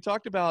 man, you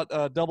talked about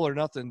Double or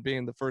Nothing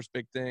being the first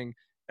big thing.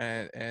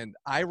 And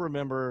I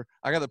remember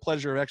I got the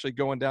pleasure of actually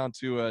going down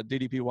to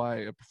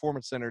DDPY, a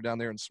performance center down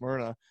there in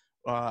Smyrna.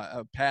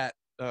 Pat,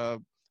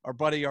 our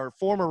buddy, our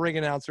former ring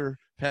announcer,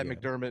 Pat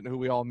McDermott, who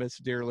we all miss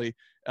dearly.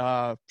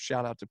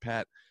 Shout out to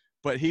Pat.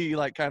 But he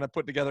kind of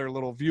put together a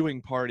little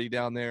viewing party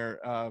down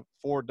there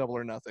for Double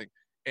or Nothing.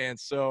 And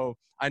so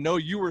I know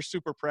you were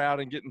super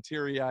proud and getting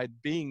teary-eyed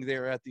being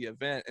there at the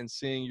event and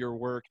seeing your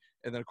work.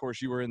 And then, of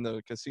course, you were in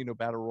the Casino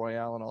Battle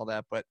Royale and all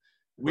that. But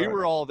we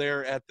were all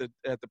there at the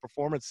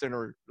performance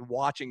center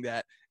watching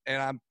that, and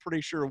I'm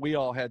pretty sure we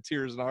all had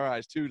tears in our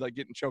eyes too,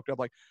 getting choked up,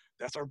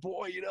 that's our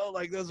boy,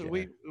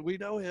 we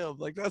know him,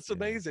 that's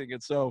amazing.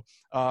 And so,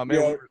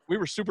 man, we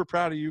were super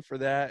proud of you for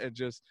that, and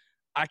just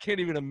I can't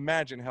even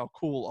imagine how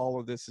cool all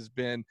of this has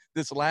been.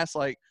 This last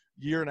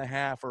year and a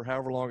half or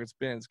however long it's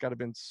been, it's got to have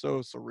been so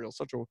surreal,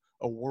 such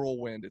a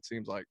whirlwind. It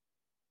seems like.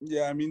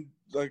 Yeah,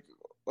 like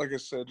I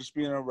said, just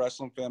being a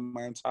wrestling fan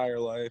my entire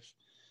life.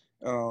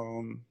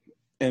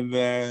 And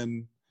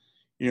then,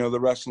 the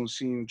wrestling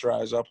scene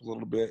dries up a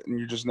little bit, and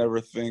you just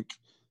never think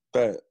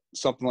that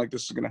something like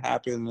this is going to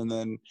happen, and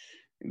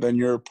then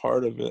you're a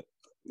part of it.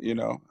 you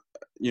know,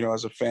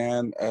 as a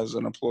fan, as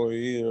an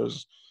employee,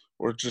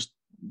 or just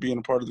being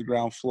a part of the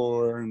ground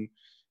floor, and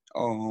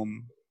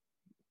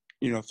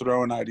you know,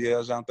 throwing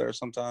ideas out there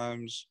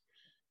sometimes.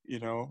 You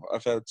know,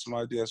 I've had some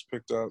ideas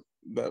picked up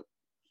that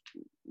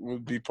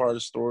would be part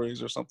of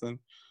stories or something.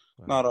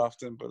 Wow. Not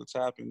often, but it's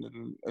happened,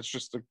 and it's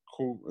just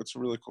it's a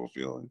really cool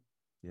feeling.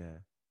 Yeah.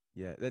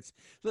 Yeah,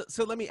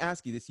 so let me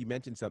ask you this. You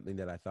mentioned something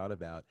that I thought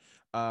about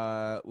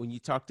when you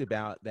talked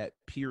about that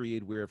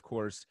period where, of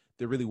course,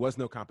 there really was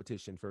no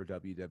competition for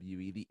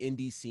WWE. The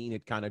indie scene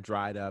had kind of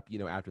dried up, you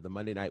know, after the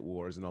Monday Night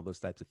Wars and all those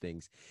types of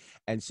things.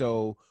 And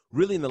so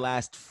really in the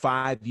last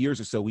 5 years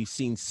or so, we've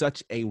seen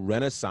such a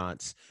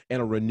renaissance and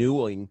a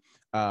renewing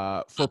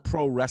for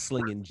pro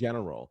wrestling in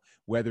general,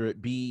 whether it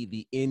be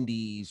the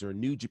indies or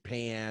New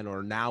Japan,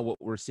 or now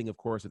what we're seeing, of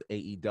course, with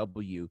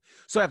AEW.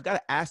 So I've got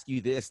to ask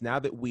you this, now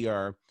that we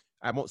are,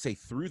 I won't say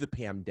through the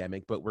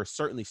pandemic, but we're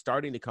certainly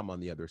starting to come on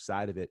the other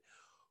side of it.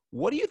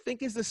 What do you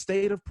think is the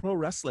state of pro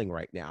wrestling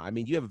right now? I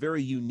mean, you have a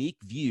very unique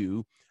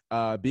view,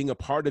 being a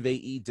part of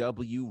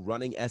AEW,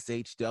 running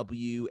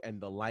SHW and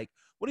the like.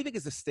 What do you think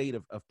is the state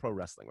of pro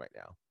wrestling right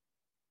now?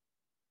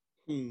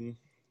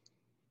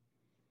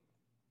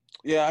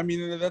 Yeah, I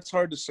mean, that's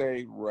hard to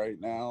say right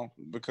now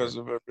because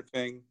of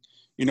everything.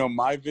 You know,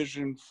 my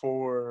vision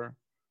for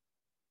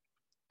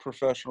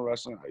professional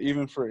wrestling,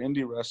 even for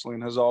indie wrestling,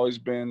 has always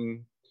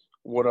been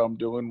what I'm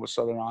doing with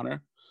Southern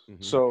Honor.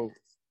 Mm-hmm. So,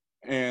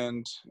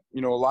 and,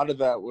 you know, a lot of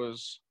that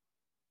was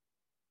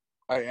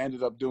I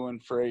ended up doing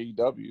for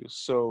AEW.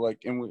 So,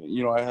 like, and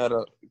you know, I had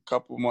a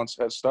couple months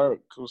head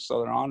start with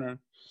Southern Honor.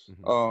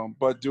 Mm-hmm.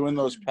 But doing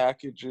those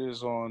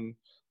packages on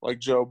like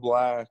Joe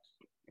Black,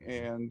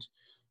 and,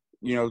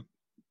 you know,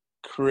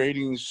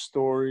 creating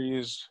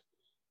stories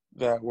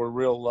that were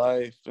real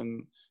life,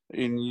 and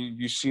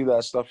you see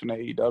that stuff in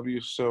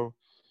AEW. So,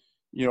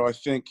 you know, I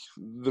think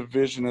the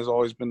vision has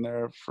always been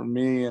there for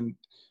me, and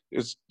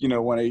it's, you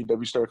know, when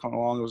AEW started coming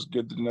along, it was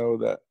good to know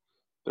that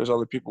there's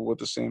other people with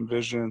the same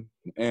vision,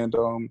 and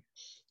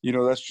you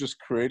know, that's just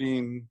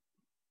creating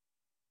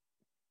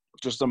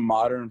just a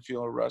modern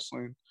feel of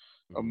wrestling,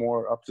 a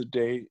more up to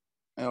date,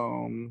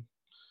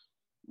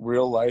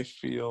 real life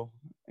feel,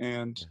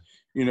 and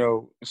you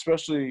know,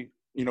 especially,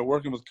 you know,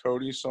 working with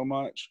Cody so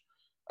much.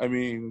 I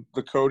mean,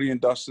 the Cody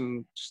and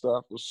Dustin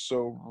stuff was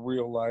so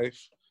real life.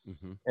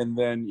 Mm-hmm. And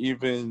then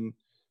even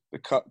the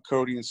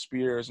Cody and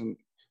Spears, and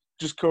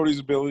just Cody's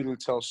ability to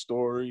tell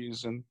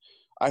stories. And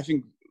I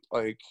think,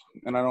 like,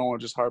 and I don't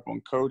want to just harp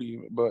on Cody,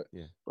 but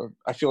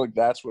I feel like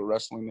that's what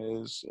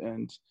wrestling is.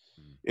 And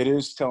it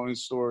is telling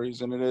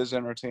stories, and it is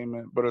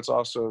entertainment, but it's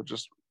also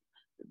just,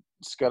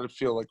 it's got to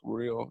feel like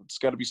real. It's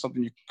got to be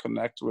something you can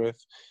connect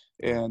with.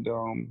 And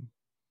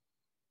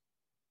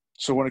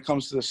so when it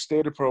comes to the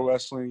state of pro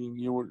wrestling,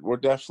 we're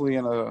definitely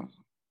in a,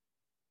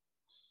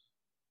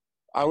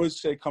 I would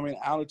say coming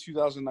out of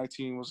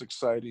 2019 was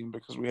exciting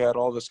because we had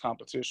all this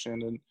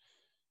competition. And,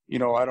 you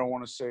know, I don't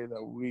want to say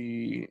that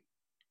we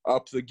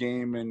upped the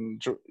game in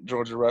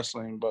Georgia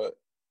wrestling, but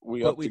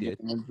we upped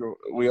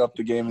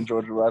the game in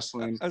Georgia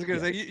wrestling. I was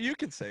going to say, you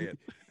can say it.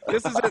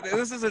 This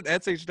is an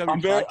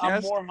SHW podcast.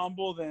 I'm more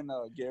humble than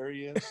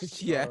Gary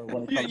is.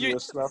 When it comes to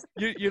this stuff.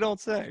 You don't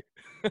say.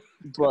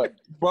 but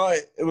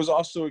it was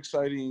also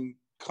exciting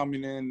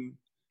coming in,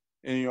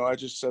 and, you know, I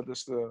just said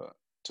this to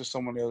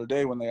someone the other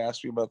day when they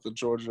asked me about the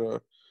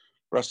Georgia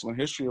Wrestling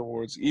History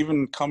Awards.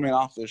 Even coming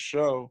off this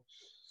show,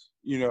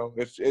 you know,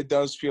 if it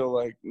does feel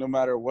like no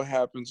matter what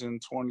happens in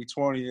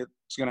 2020,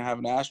 it's going to have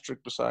an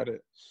asterisk beside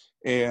it.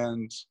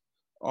 And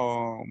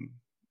I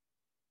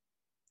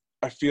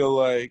feel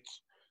like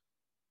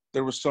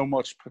there was so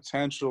much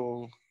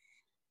potential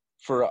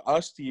for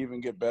us to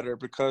even get better,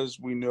 because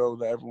we know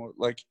that everyone,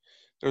 like,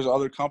 there's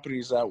other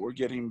companies that were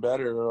getting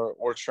better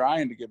or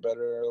trying to get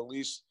better, or at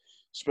least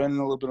spending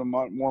a little bit of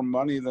more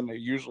money than they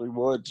usually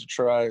would to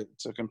try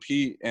to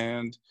compete.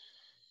 And,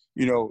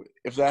 you know,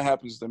 if that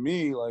happens to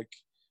me, like,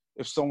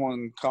 if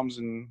someone comes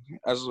in,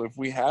 as if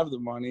we have the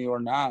money or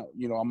not,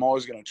 you know, I'm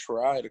always going to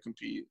try to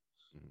compete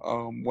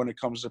when it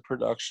comes to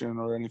production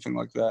or anything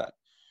like that.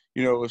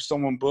 You know, if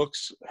someone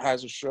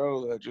has a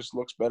show that just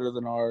looks better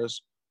than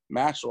ours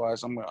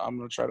match-wise, I'm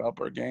going to try to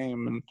up our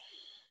game. And,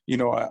 you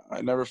know,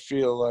 I never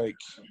feel like,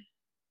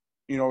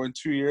 you know, in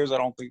 2 years, I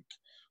don't think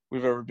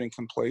we've ever been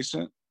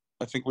complacent.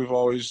 I think we've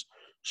always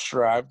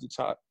strived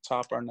to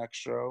top our next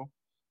show.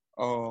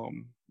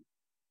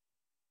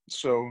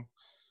 So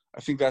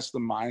I think that's the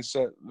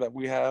mindset that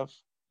we have.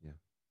 Yeah.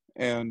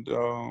 And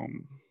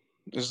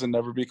is to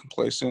never be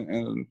complacent.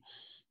 And,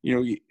 you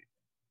know,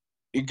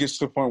 it gets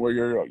to the point where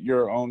you're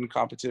your own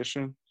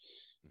competition,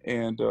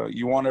 and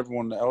you want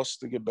everyone else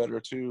to get better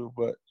too,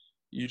 but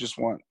you just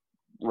want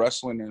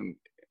wrestling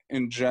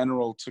in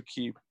general to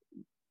keep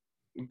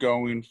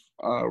going,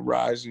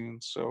 rising.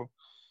 So,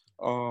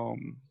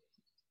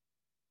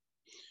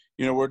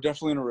 you know, we're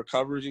definitely in a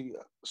recovery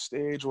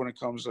stage when it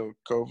comes to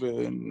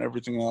COVID and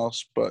everything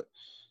else, but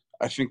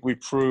I think we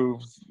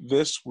proved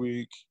this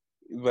week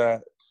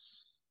that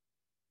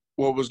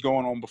what was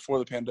going on before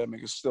the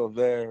pandemic is still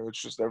there.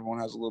 It's just everyone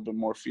has a little bit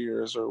more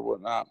fears or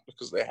whatnot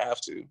because they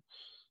have to.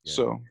 Yeah.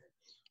 So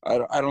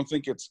I don't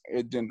think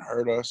it didn't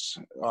hurt us.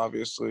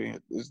 Obviously,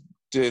 it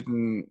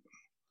didn't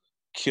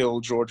kill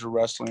Georgia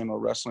wrestling or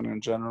wrestling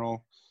in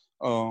general.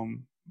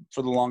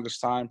 For the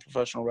longest time,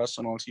 professional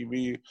wrestling on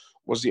TV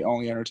was the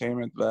only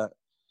entertainment that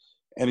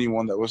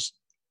anyone that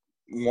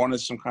wanted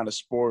some kind of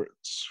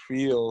sports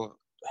feel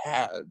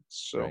had.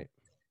 So, Right.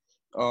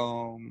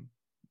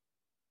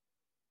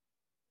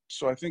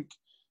 So I think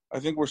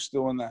we're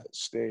still in that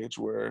stage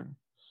where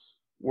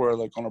we're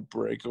like on a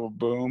break of a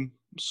boom.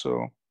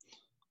 So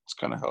it's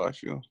kind of how I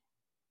feel.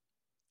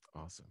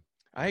 Awesome.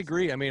 I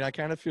agree. I mean, I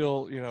kind of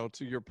feel,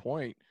 to your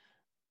point,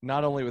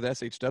 not only with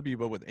SHW,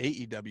 but with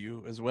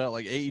AEW as well.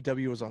 Like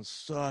AEW was on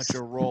such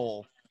a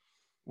roll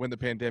when the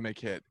pandemic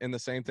hit. And the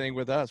same thing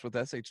with us, with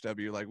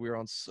SHW. Like we were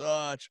on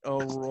such a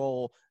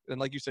roll.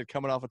 And like you said,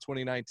 coming off of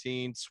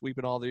 2019,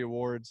 sweeping all the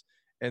awards.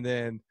 And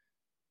then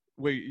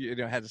we,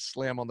 had to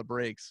slam on the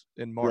brakes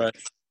in March. Right.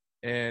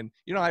 And,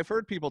 I've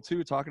heard people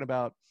too talking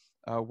about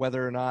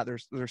whether or not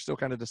they're still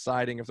kind of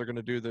deciding if they're going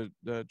to do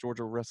the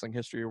Georgia Wrestling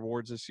History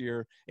Awards this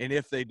year. And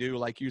if they do,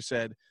 like you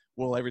said,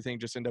 will everything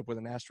just end up with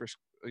an asterisk,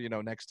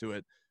 next to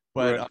it?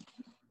 But, Right.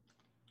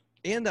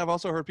 And I've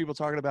also heard people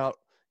talking about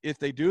if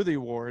they do the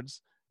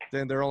awards,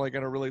 then they're only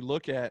going to really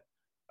look at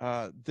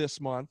this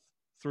month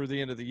through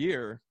the end of the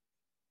year,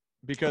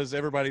 because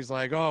everybody's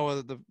like, oh,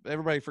 well,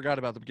 everybody forgot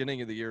about the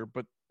beginning of the year.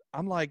 But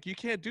I'm like, you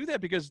can't do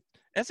that, because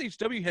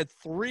SHW had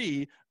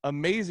 3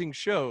 amazing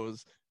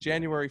shows,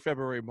 January,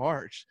 February,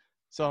 March.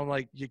 So I'm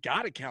like, you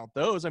got to count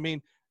those. I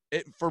mean,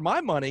 for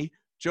my money,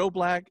 Joe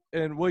Black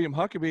and William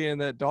Huckabee in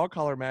that dog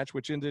collar match,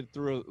 which ended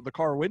through the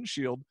car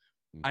windshield.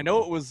 Mm-hmm. I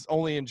know it was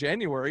only in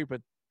January,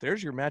 but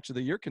there's your match of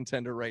the year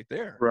contender right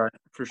there. Right.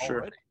 For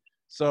sure. Already.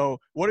 So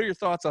what are your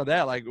thoughts on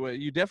that? Like,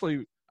 you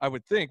definitely, I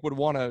would think, would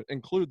want to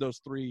include those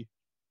 3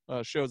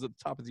 shows at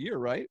the top of the year,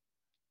 right?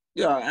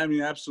 Yeah, I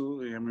mean,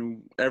 absolutely. I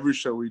mean, every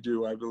show we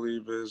do, I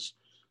believe, is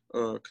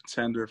a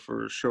contender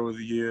for show of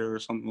the year or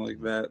something like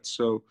that.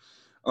 So,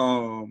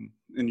 and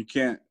you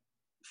can't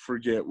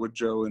forget what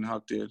Joe and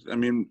Huck did. I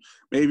mean,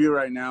 maybe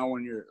right now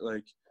when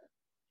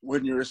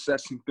you're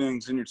assessing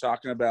things and you're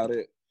talking about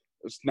it,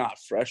 it's not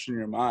fresh in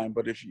your mind.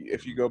 But if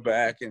you go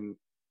back and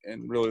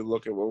really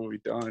look at what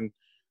we've done,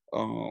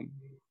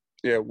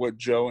 what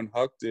Joe and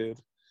Huck did,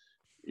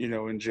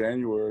 in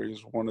January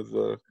is one of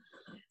the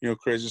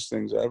craziest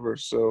things ever.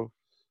 So,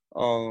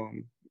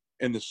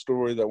 and the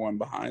story that went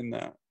behind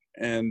that,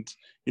 and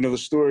the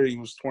story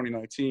was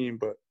 2019,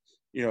 but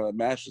that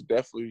match is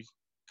definitely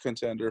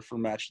contender for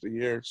match of the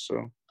year.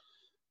 So,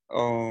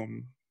 I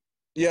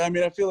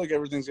mean, I feel like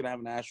everything's gonna have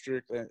an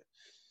asterisk.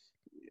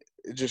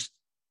 It just,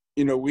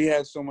 we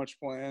had so much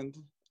planned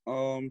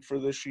for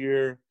this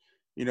year,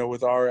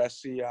 with our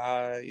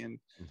SCI, and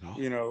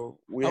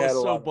we had a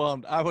lot.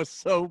 Bummed. I was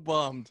so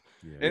bummed.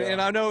 Yeah. And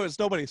I know it's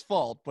nobody's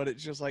fault, but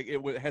it's just like it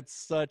had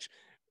such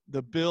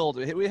the build.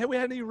 We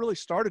hadn't even really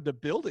started to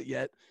build it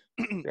yet,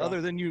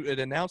 other than you had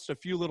announced a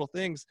few little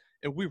things,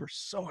 and we were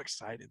so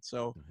excited.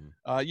 So,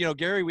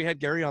 Gary, we had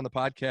Gary on the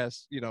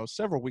podcast,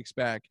 several weeks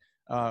back.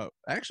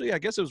 Actually, I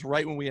guess it was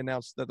right when we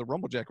announced that the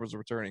Rumblejack was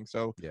returning.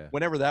 So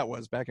whenever that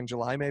was, back in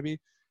July maybe,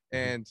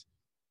 and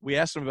we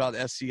asked him about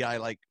the SCI,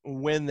 like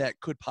when that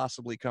could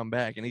possibly come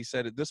back, and he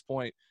said at this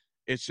point,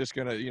 it's just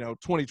gonna,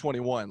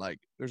 2021. Like,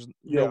 there's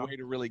no way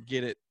to really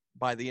get it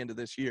by the end of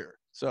this year.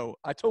 So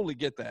I totally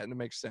get that, and it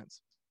makes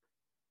sense.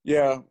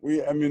 Yeah,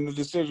 I mean, the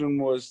decision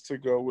was to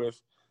go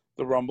with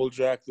the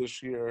Rumblejack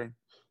this year,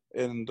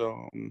 and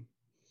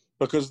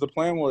because the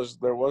plan was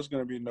there was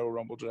going to be no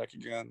Rumblejack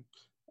again,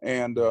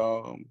 and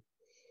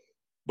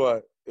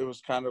but it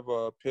was kind of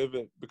a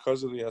pivot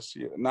because of the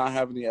SCI, not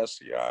having the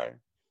SCI,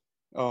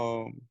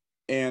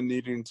 and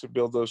needing to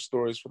build those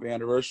stories for the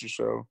anniversary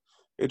show.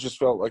 It just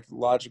felt like the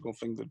logical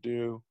thing to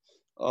do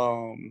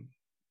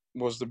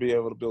was to be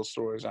able to build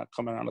stories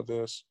coming out of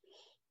this.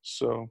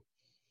 So,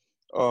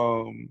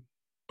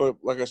 but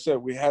like I said,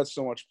 we had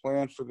so much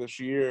planned for this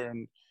year,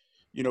 and,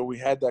 we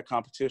had that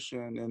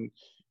competition, and,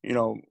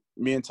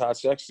 me and Todd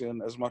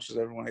Sexton, as much as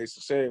everyone hates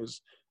to say,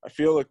 I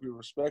feel like we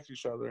respect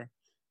each other.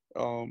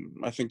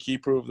 I think he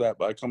proved that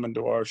by coming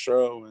to our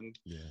show,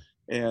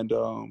 and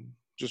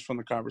just from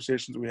the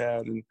conversations we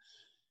had, and,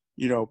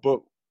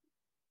 but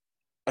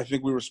I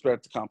think we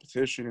respect the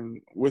competition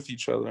with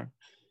each other,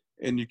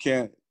 and you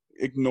can't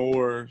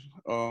ignore,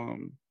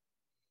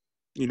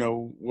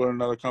 what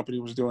another company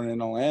was doing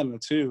in Atlanta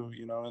too,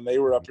 and they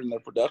were up in their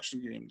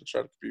production game to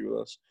try to compete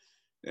with us.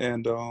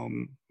 And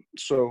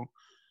so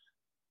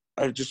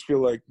I just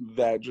feel like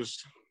that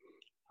just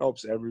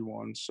helps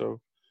everyone. So,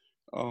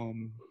 I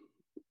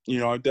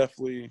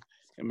definitely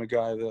am a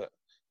guy that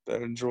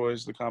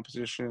enjoys the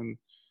competition,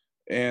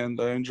 and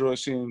I enjoy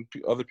seeing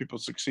other people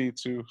succeed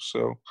too.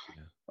 So,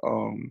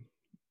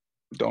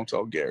 don't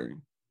tell Gary.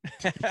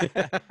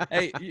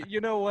 Hey, you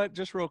know what?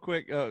 Just real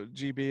quick,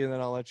 GB, and then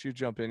I'll let you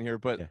jump in here.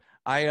 But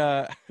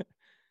I,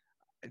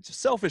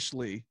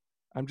 selfishly,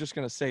 I'm just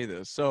going to say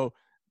this. So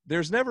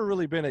there's never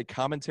really been a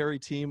commentary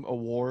team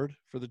award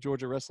for the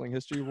Georgia Wrestling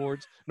History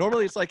Awards.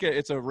 Normally,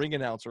 it's a ring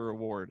announcer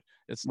award.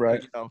 It's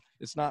Right.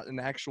 it's not an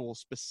actual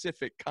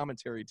specific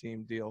commentary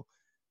team deal.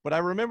 But I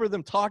remember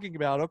them talking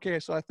about, okay,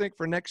 so I think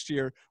for next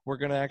year we're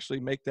going to actually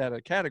make that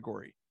a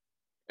category.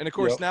 And of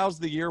course, Yep. now's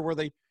the year where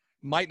they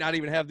might not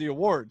even have the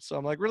award. So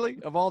I'm like,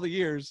 really? Of all the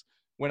years,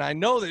 when I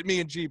know that me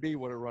and GB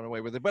would have run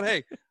away with it. But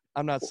hey,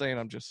 I'm not saying.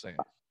 I'm just saying.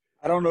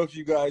 I don't know if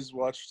you guys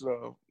watched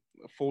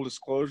Full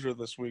Disclosure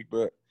this week,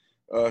 but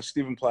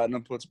Stephen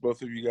Platinum puts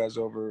both of you guys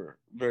over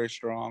very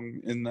strong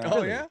in that.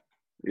 Oh yeah.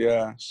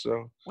 Yeah.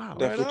 So Wow.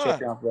 definitely Right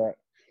check on. out that.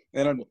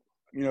 And I'm,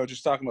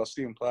 just talking about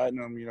Stephen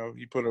Platinum,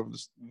 he put over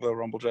the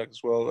Rumblejack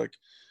as well. Like,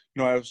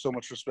 I have so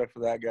much respect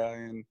for that guy,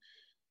 and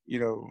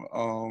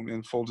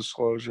in Full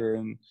Disclosure,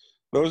 and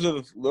those are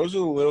the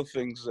little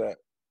things that,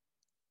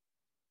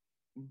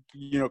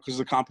 because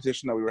the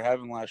competition that we were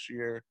having last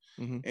year,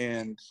 Mm-hmm.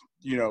 and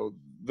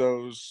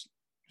those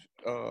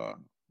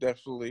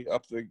definitely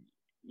up the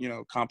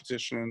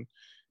competition,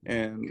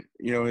 and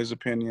his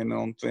opinion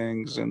on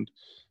things, and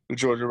the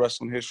Georgia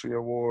Wrestling History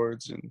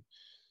Awards, and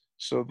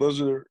so those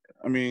are,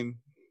 I mean,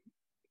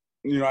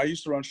 I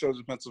used to run shows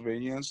in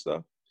Pennsylvania and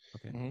stuff,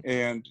 Okay. Mhm.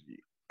 and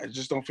I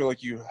just don't feel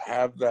like you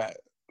have that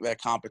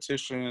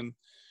competition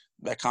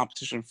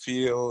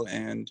feel,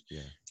 and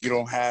Yeah. you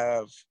don't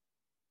have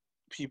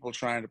people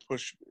trying to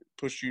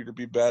push you to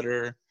be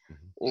better,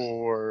 Mhm.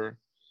 or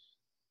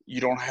you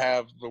don't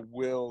have the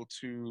will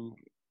to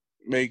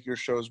make your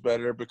shows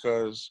better,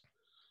 because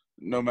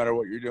no matter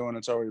what you're doing,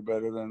 it's already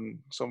better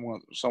than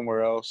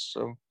somewhere else.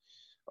 So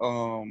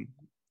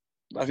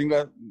I think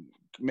that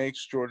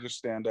makes Georgia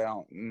stand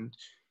out. And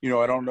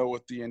I don't know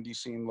what the indie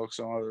scene looks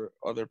on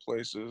other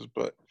places,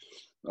 but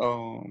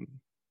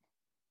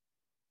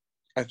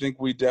I think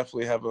we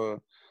definitely have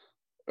a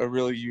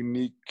really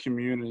unique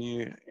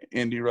community,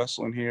 indie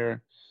wrestling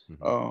here,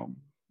 Mhm.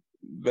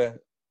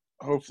 that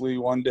hopefully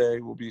one day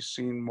will be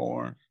seen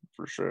more,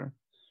 for sure.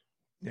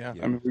 Yeah.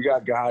 Yeah. I mean, we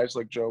got guys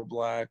like Joe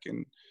Black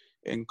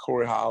and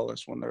Corey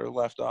Hollis when they're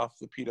left off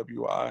the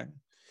PWI.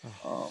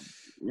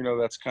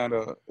 That's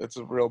it's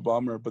a real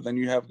bummer. But then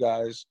you have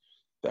guys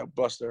that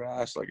bust their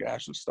ass like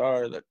Ashton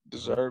Starr that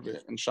deserve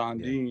it, and Sean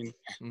Yeah. Dean,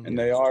 Mhm. and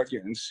they are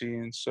getting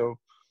seen. So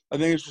I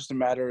think it's just a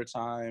matter of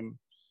time,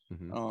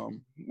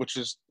 Mhm. which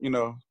is,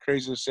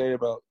 crazy to say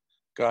about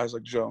guys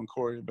like Joe and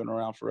Corey who've been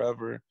around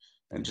forever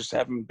and Yeah. just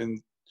haven't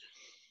been.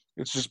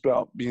 It's just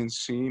about being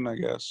seen, I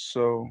guess.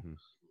 So,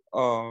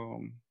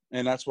 Mhm.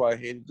 and that's why I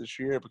hated this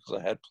year, because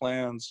I had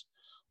plans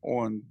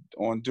on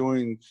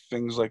doing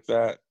things like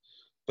that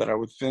I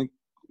would think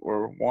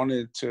or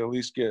wanted to at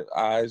least get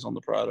eyes on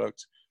the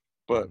product,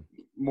 but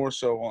more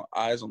so on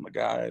eyes on the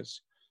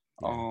guys.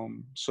 Yeah.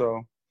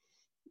 So,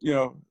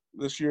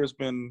 this year has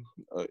been,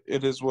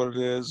 it is what it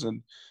is.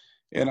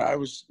 And I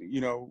was,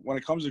 when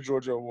it comes to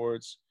Georgia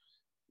Awards,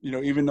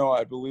 even though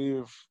I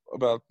believe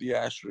about the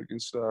asterisk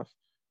and stuff,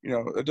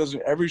 it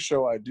doesn't, every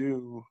show I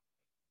do,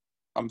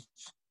 I'm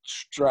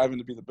striving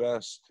to be the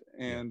best.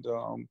 Yeah. And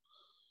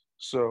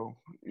so,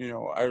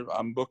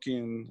 I'm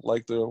booking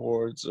like the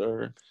awards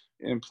are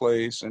in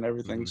place and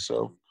everything. Mhm.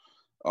 So,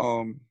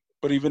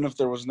 but even if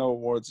there was no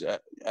awards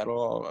at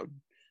all, I'd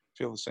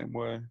feel the same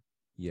way.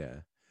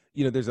 Yeah.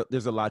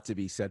 There's a lot to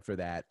be said for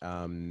that,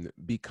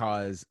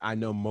 because I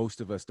know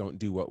most of us don't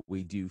do what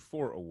we do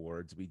for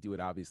awards. We do it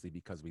obviously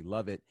because we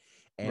love it.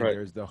 And Right.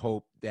 there's the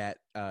hope that,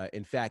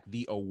 in fact,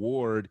 the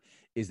award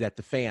is that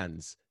the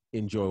fans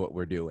enjoy what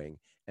we're doing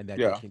and that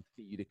they Yeah.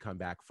 continue to come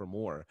back for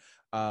more.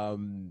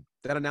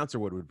 That announcer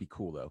award would be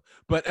cool though.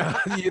 But,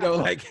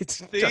 like,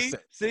 it's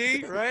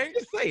See, right?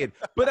 just saying.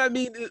 But I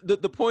mean,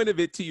 the point of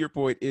it, to your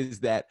point,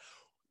 is that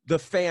the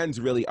fans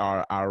really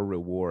are our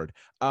reward.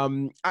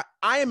 I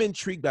am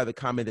intrigued by the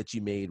comment that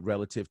you made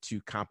relative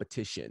to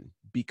competition,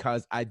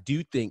 because I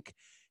do think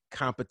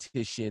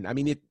competition, I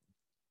mean, if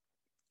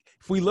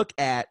we look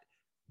at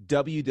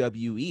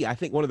WWE, I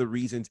think one of the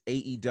reasons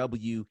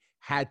AEW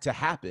had to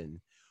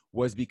happen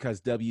was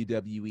because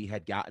WWE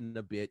had gotten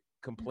a bit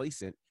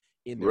complacent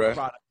in their Right.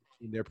 product,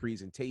 in their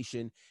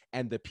presentation,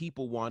 and the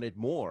people wanted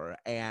more.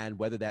 And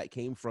whether that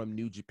came from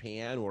New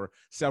Japan or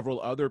several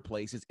other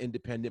places,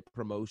 independent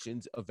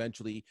promotions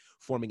eventually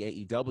forming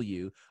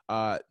AEW,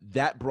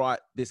 that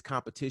brought this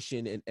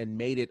competition and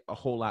made it a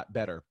whole lot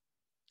better.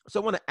 So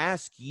I want to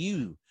ask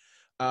you,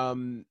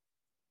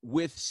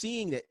 with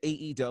seeing that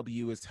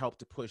AEW has helped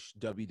to push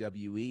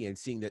WWE and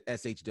seeing that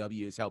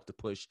SHW has helped to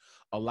push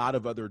a lot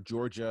of other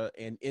Georgia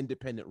and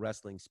independent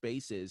wrestling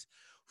spaces,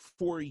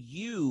 for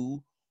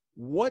you,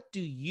 what do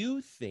you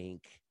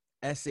think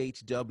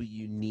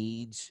SHW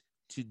needs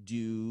to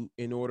do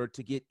in order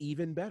to get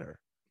even better?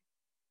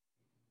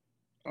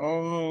 I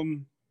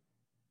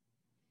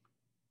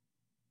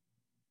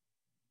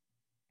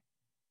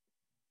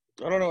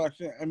don't know. I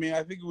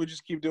think we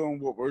just keep doing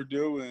what we're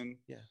doing.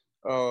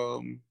 Yeah.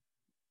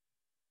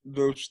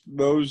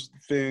 Those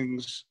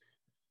things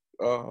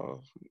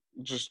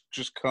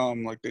just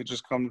come, like they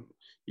just come.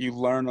 You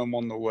learn them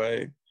on the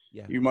way.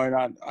 Yeah.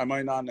 I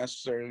might not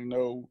necessarily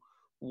know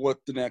what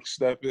the next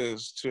step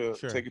is to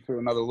Sure. take it to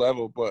another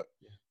level, but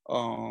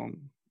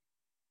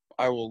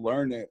I will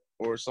learn it,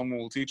 or someone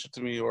will teach it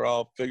to me, or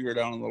I'll figure it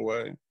out on the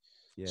way.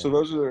 Yeah. So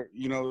those are,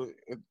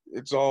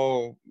 it's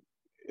all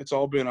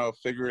been a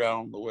figure it out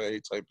on the way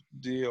type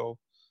deal.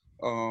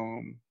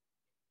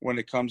 When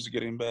it comes to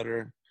getting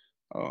better,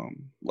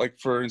 like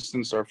for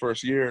instance, our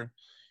first year,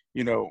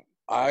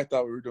 I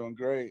thought we were doing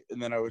great, and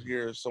then I would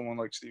hear someone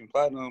like Stephen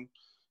Platinum,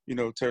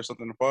 tear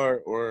something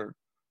apart or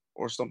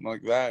something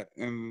like that,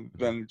 and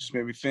then it just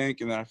made me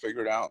think, and then I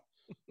figured out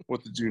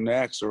what to do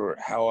next, or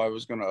how I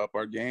was going to up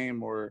our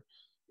game,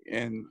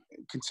 and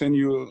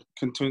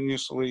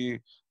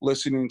continuously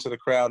listening to the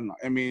crowd.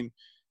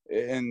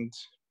 And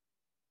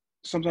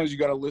sometimes you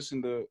got to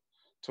listen to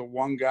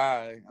one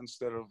guy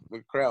instead of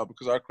the crowd,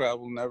 because our crowd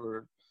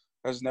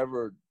has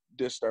never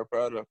dissed our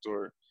product,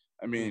 or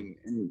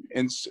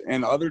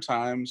and other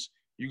times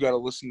you got to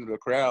listen to the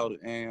crowd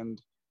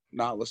and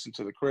not listen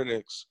to the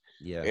critics.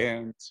 Yeah.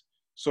 And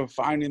so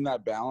finding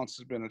that balance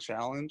has been a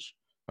challenge.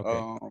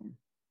 Okay.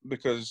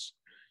 Because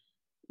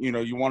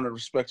you want to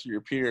respect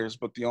your peers,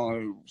 but the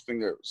only thing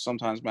that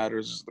sometimes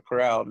matters is the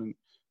crowd, and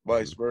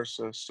vice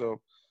versa. So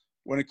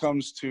when it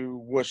comes to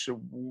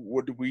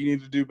what do we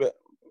need to do, but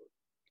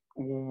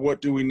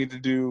what do we need to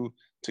do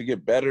to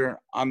get better,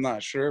 I'm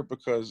not sure,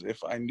 because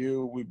if I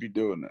knew, we'd be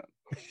doing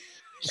it.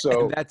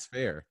 So And that's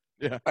fair.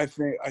 Yeah. I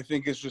think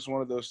it's just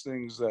one of those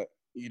things that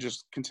you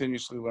just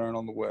continuously learn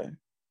on the way.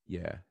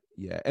 Yeah.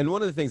 Yeah. And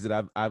one of the things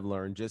that I've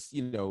learned, just,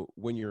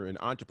 when you're an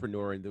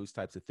entrepreneur and those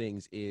types of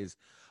things, is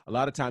a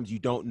lot of times you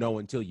don't know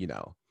until you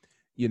know,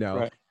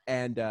 Right.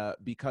 and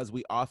because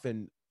we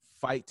often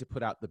fight to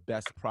put out the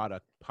best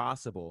product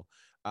possible.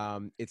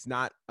 It's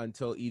not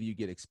until either you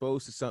get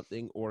exposed to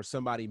something, or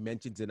somebody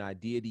mentions an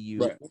idea to you,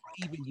 Right. or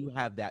even you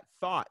have that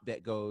thought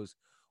that goes,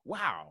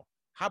 wow,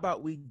 how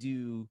about we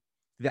do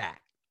that?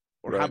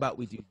 Or how Right. about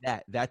we do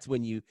that? That's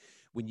when you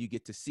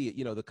get to see it.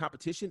 The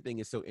competition thing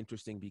is so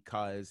interesting,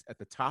 because at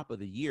the top of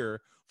the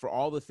year, for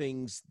all the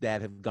things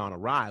that have gone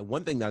awry,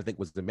 one thing that I think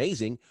was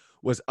amazing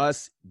was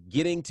us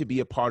getting to be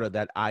a part of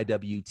that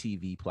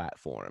IWTV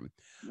platform.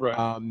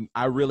 Right.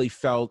 I really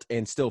felt,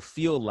 and still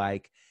feel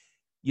like,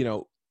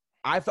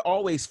 I've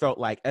always felt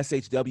like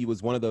SHW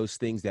was one of those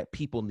things that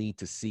people need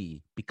to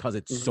see because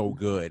it's so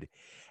good.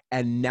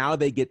 And now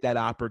they get that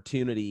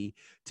opportunity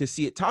to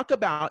see it. Talk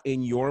about,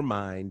 in your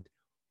mind,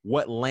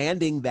 what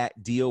landing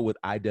that deal with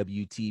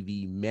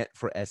IWTV meant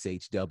for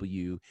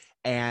SHW,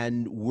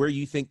 and where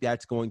you think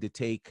that's going to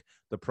take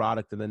the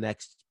product in the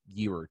next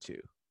year or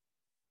two.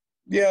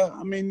 Yeah,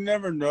 you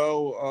never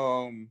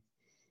know.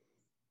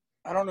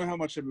 I don't know how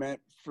much it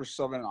meant for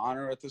Southern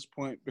Honor at this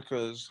point,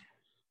 because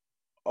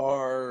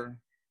our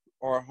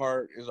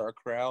heart is our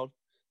crowd.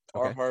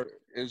 Okay. Our heart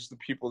is the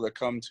people that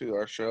come to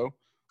our show.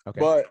 Okay.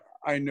 But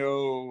I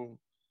know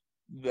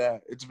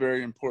that it's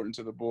very important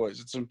to the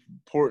boys. It's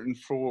important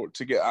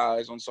to get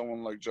eyes on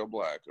someone like Joe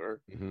Black, or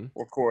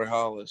Corey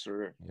Hollis,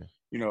 or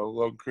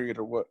Logan Creed,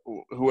 or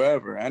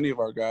whoever. Any of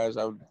our guys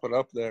I would put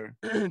up there.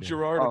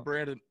 Gerard or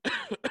Brandon.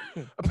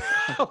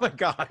 Oh my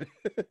God!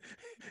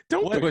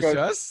 Don't push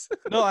us.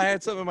 No, I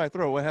had something in my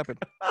throat. What happened?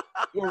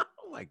 Oh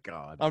my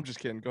God! I'm just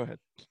kidding. Go ahead.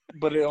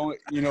 But it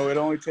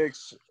only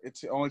takes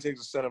a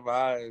set of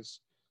eyes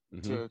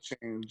to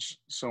change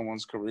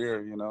someone's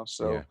career.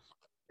 So, Yeah.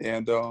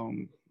 And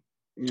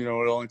it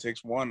only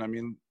takes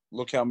one.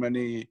 Look how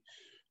many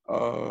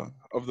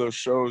of those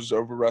shows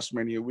over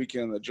WrestleMania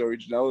weekend that Joey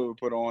Janela would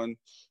put on,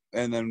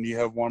 and then you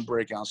have one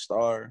breakout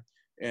star.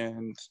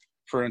 And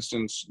for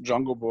instance,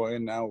 Jungle Boy,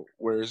 and now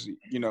where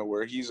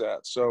he's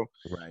at. So,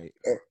 right.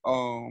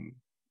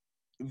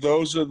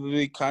 Those are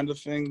the kind of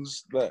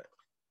things that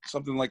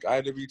something like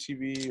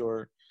IWTV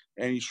or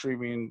any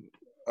streaming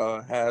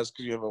has,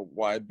 because you have a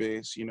wide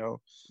base.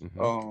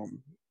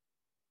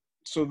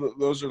 So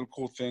those are the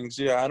cool things.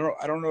 Yeah, I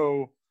don't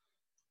know.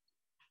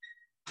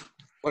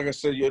 Like I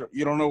said, you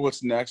don't know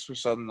what's next for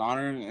Southern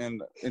Honor,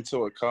 and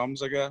until it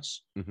comes, I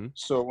guess.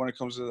 So when it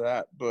comes to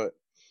that, but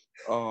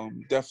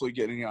definitely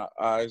getting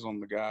eyes on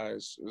the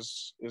guys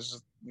is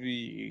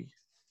the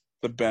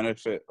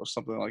benefit of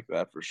something like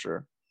that, for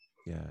sure.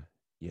 Yeah,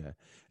 yeah.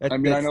 I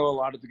know a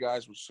lot of the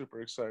guys were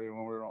super excited when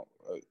we were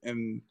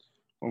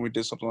when we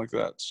did something like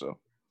that. So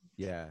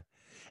yeah,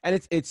 and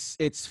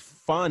it's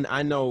fun.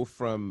 I know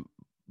from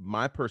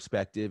my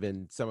perspective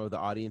and some of the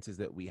audiences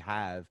that we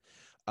have,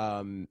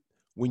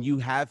 when you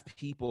have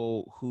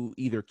people who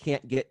either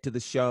can't get to the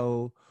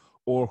show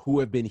or who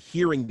have been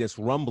hearing this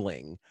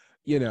rumbling,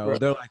 Right.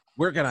 they're like,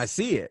 where can I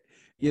see it?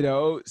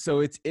 So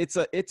it's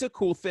a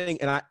cool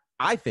thing. And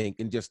I think,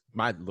 and just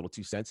my little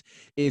 2 cents,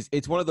 is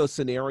it's one of those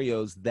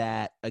scenarios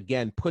that,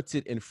 again, puts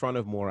it in front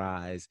of more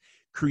eyes,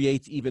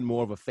 creates even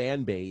more of a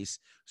fan base,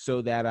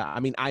 so that,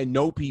 I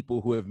know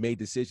people who have made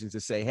decisions to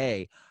say,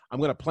 hey, I'm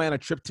going to plan a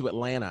trip to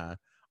Atlanta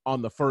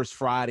on the first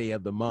Friday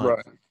of the month,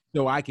 Right.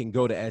 so I can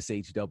go to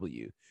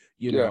SHW,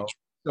 Yeah.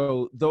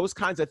 So those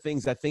kinds of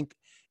things, I think,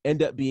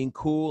 end up being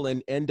cool,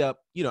 and end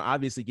up,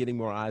 obviously getting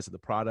more eyes on the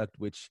product,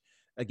 which,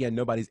 again,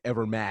 nobody's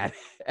ever mad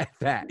at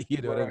that.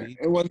 You know what I mean?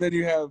 And then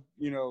you have,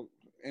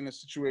 in a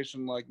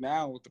situation like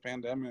now with the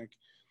pandemic,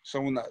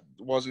 someone that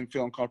wasn't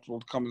feeling comfortable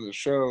to come to the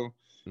show,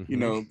 you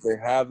know, they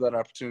have that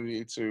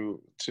opportunity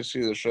to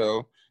see the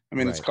show. I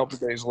mean, it's a couple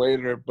of days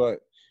later, but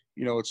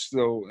you know, it's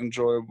still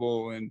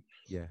enjoyable. And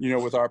you know,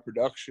 with our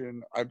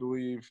production, I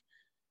believe,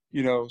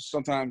 you know,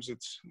 sometimes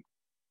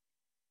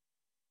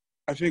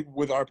I think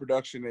with our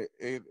production,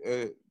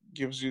 it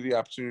gives you the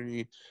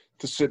opportunity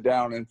to sit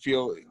down and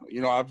feel,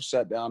 you know, I've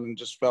sat down and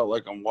just felt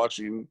like I'm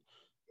watching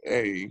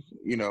a,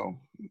 you know,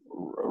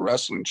 a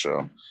wrestling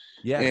show.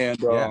 And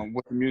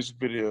with the music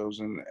videos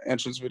and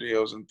entrance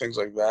videos and things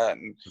like that,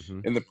 and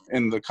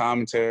in the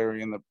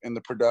commentary and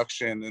the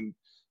production, and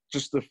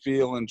just the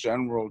feel in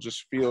general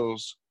just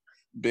feels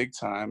big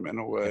time in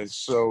a way.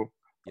 So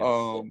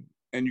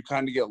and you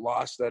kind of get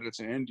lost that it's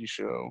an indie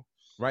show,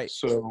 right?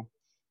 So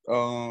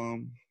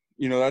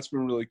you know, that's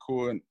been really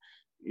cool. And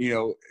you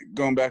know,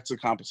 going back to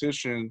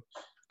competition,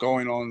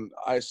 going on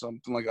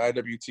something like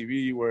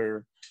IWTV,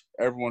 where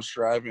everyone's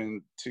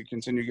striving to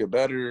continue to get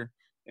better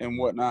and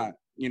whatnot,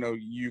 you know,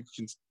 you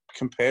can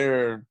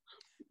compare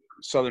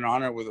Southern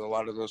Honor with a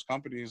lot of those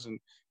companies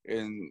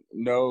and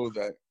know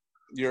that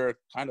you're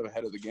kind of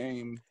ahead of the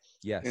game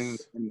in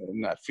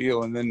that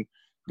field. And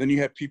then you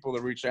have people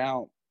that reach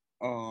out,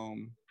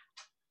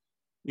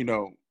 you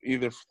know,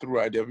 either through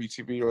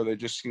IWTV or they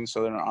just seen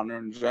Southern Honor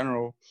in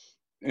general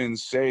and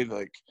say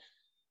like,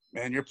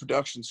 man, your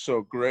production's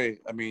so great.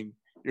 I mean,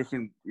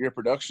 your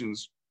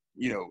production's,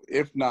 you know,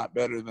 if not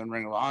better than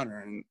Ring of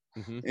Honor.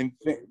 And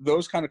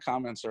those kind of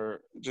comments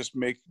just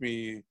make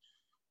me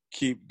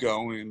keep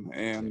going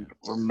and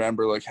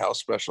remember like how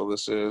special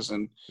this is.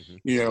 And,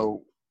 you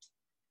know,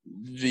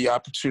 the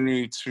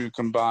opportunity to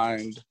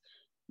combine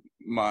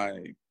my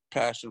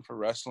passion for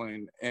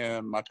wrestling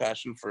and my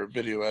passion for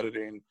video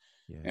editing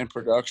and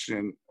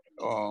production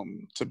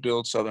to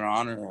build Southern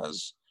Honor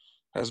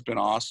has been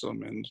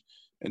awesome and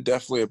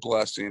definitely a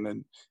blessing.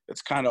 And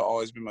it's kind of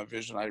always been my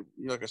vision.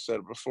 Like I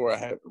said before, I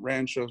had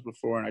ran shows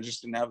before and I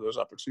just didn't have those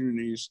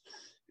opportunities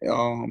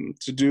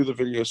to do the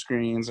video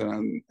screens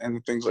and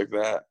things like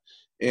that.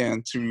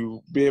 And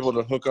to be able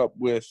to hook up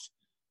with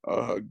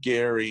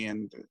Gary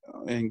and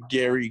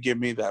Gary give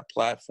me that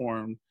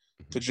platform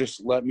to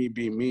just let me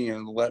be me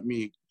and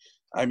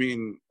I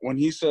mean, when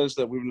he says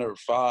that we've never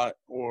fought,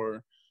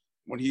 or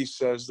when he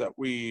says that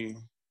we,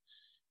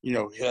 you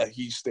know,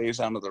 he stays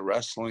out of the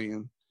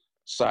wrestling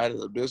side of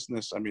the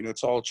business, I mean,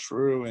 it's all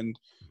true. And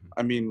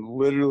I mean,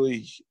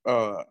 literally,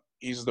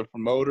 he's the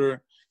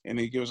promoter and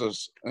he gives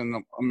us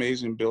an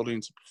amazing building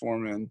to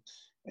perform in.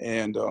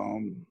 And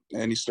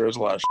he stirs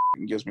a lot of shit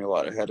and gives me a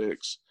lot of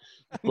headaches,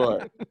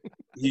 but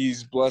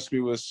he's blessed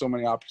me with so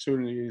many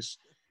opportunities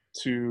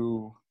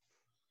to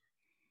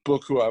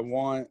book who I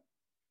want,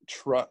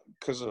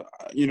 because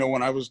you know,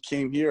 when I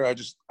came here,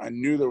 I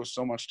knew there was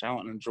so much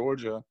talent in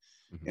Georgia,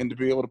 and to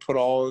be able to put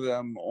all of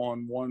them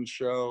on one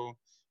show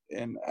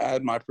and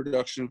add my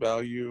production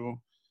value,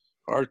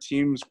 our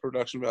team's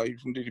production value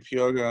from DDP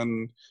Yoga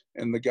and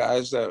the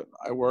guys that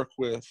I work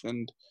with,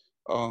 and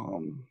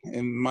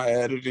my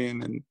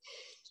editing, and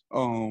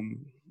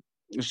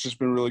it's just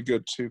been really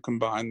good to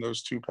combine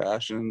those two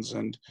passions.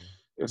 And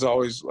it's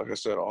always, like I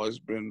said, always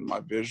been my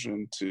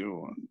vision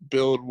to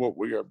build what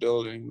we are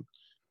building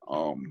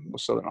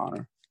with Southern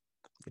Honor.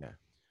 Yeah,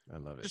 I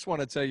love it. I just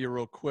want to tell you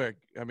real quick.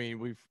 I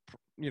mean,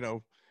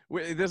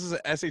 this is an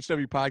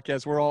SHW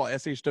podcast. We're all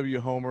SHW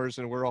homers,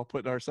 and we're all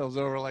putting ourselves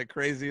over like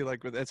crazy.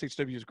 Like with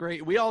SHW is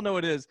great. We all know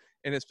it is,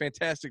 and it's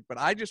fantastic. But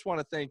I just want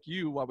to thank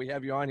you while we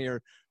have you on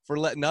here for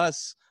letting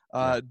us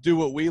do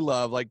what we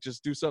love, like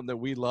just do something that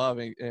we love.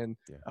 And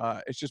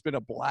it's just been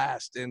a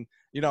blast. And,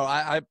 you know,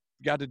 I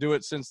got to do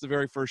it since the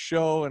very first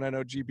show. And I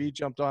know GB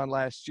jumped on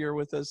last year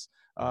with us,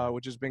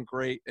 which has been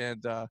great.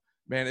 And,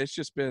 man, it's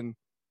just been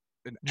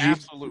an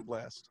absolute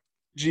blast.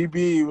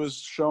 GB was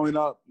showing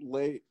up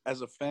late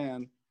as a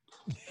fan.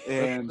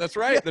 And that's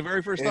right. The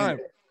very first time.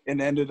 And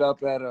ended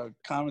up at a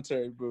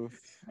commentary booth.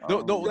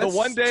 The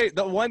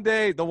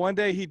one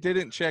day he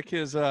didn't check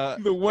his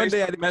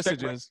Facebook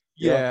messages.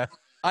 Yeah.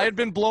 I had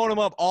been blowing him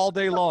up all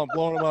day long,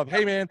 blowing him up.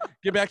 Hey man,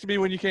 get back to me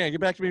when you can. Get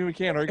back to me when you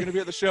can. Are you going to be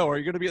at the show? Are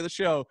you going to be at the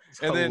show?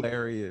 And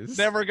hilarious.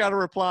 Then never got a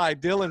reply.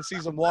 Dylan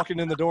sees him walking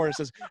in the door and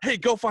says, "Hey,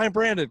 go find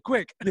Brandon,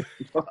 quick!"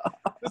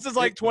 This is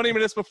like 20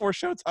 minutes before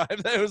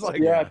showtime. It was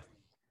like,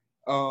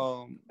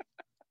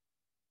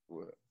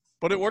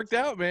 but it worked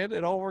out, man.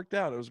 It all worked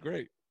out. It was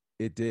great.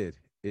 It did.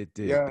 It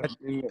did. Yeah,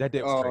 that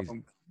day was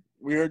crazy.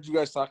 We heard you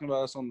guys talking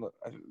about us on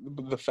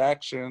the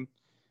faction,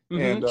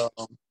 and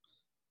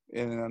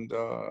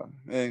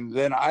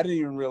then I didn't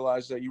even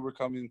realize that you were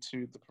coming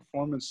to the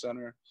Performance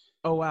Center.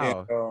 Oh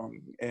wow!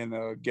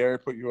 And Gary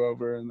put you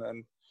over, and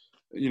then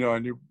you know I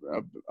knew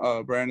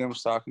Brandon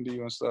was talking to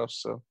you and stuff.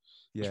 So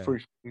yeah, it's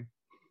pretty funny.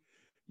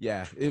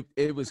 Yeah,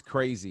 it was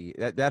crazy.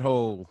 That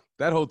whole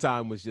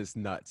time was just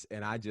nuts.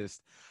 And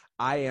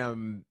I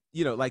am,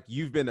 you know, like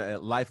you've been a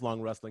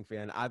lifelong wrestling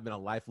fan. I've been a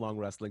lifelong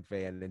wrestling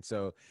fan. And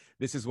so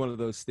this is one of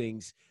those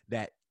things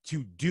that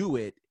to do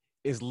it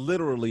is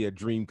literally a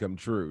dream come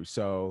true.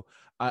 So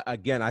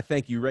again, I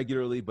thank you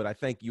regularly, but I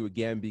thank you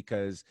again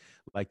because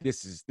like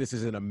this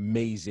is an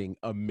amazing,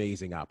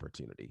 amazing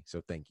opportunity.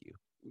 So thank you.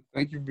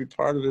 Thank you for being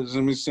part of this. I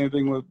mean, same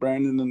thing with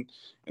Brandon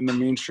and the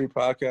Mean Street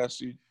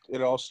podcast.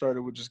 It all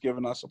started with just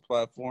giving us a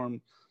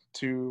platform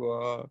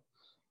to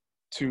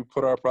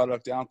put our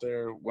product out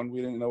there when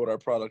we didn't know what our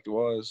product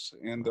was,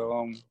 and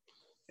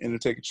to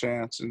take a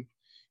chance. And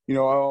I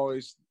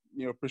always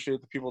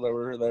appreciate the people that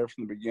were there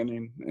from the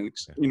beginning, and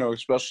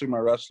especially my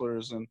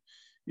wrestlers. And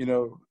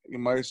it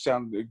might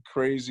sound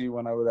crazy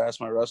when I would ask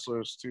my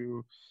wrestlers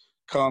to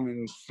come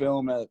and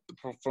film at the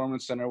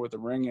Performance Center with a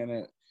ring in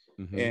it,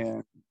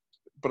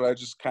 but I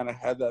just kind of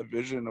had that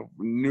vision of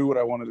knew what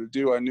I wanted to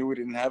do. I knew we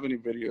didn't have any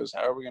videos.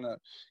 How are we gonna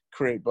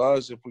create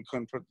buzz if we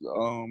couldn't put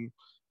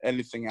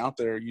anything out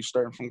there? You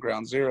starting from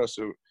ground zero,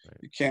 so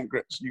you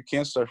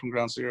can't start from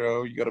ground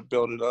zero. You got to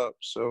build it up.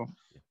 So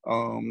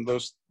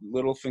those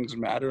little things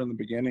matter in the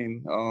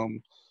beginning.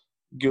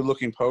 Good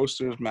looking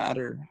posters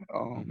matter.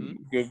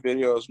 Good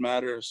videos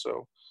matter.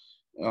 So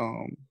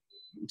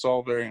it's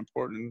all very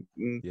important.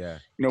 And,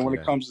 when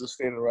it comes to the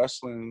state of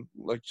wrestling,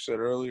 like you said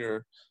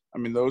earlier, I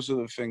mean, those are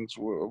the things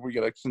we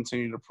got to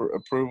continue to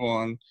improve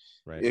on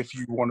if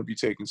you want to be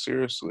taken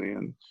seriously.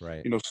 And,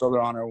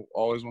 Southern Honor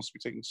always wants to be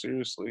taken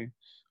seriously.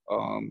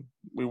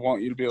 We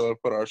want you to be able to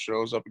put our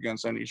shows up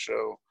against any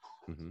show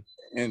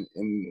in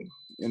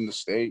the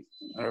state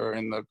or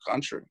in the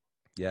country.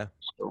 Yeah.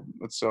 So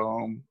it's,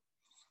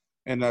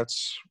 and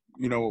that's,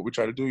 what we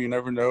try to do. You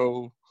never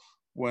know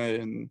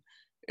when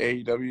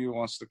AEW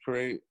wants to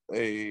create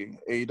a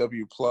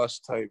AEW Plus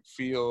type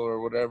feel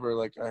or whatever.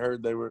 Like I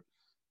heard they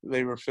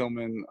were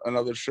filming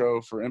another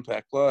show for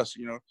Impact Plus.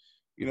 You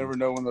never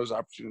know when those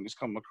opportunities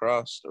come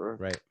across or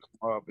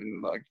come up.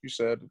 And like you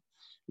said,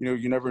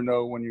 you never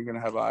know when you're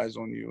gonna have eyes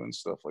on you and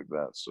stuff like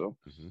that. So,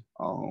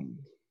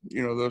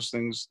 those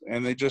things,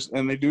 and they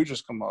do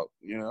just come up.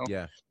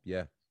 Yeah.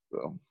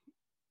 So,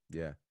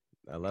 yeah,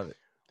 I love it.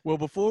 Well,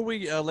 before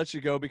we let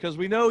you go, because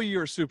we know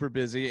you're super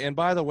busy, and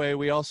by the way,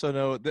 we also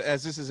know that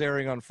as this is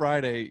airing on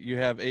Friday, you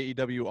have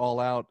AEW All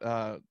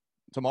Out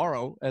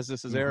tomorrow as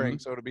this is airing,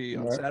 so it'll be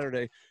on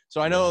Saturday.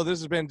 So I know this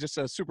has been just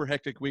a super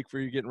hectic week for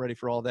you getting ready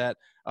for all that,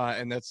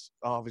 and that's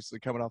obviously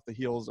coming off the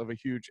heels of a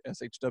huge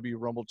SHW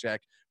Rumblejack.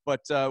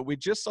 But we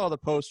just saw the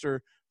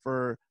poster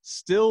for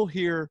Still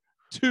Here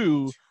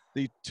 2,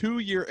 the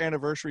 2-year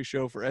anniversary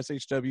show for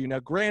SHW. Now,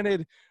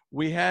 granted,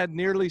 we had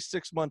nearly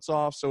 6 months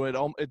off, so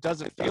it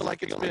doesn't feel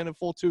like it's been a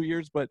full 2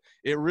 years, but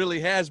it really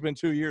has been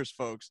 2 years,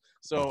 folks.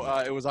 So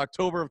it was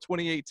October of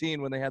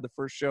 2018 when they had the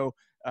first show,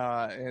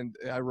 and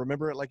I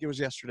remember it like it was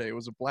yesterday. It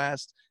was a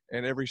blast,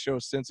 and every show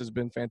since has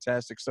been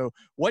fantastic. So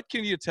what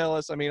can you tell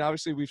us? I mean,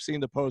 obviously, we've seen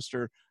the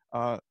poster.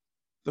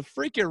 The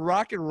freaking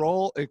Rock and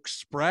Roll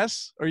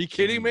Express? Are you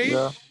kidding me?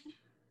 Yeah.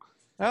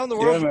 How in the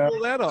world did you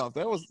pull that off?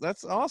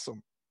 That's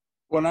awesome.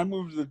 When I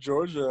moved to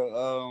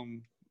Georgia,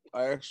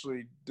 I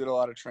actually did a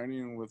lot of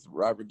training with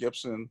Robert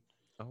Gibson.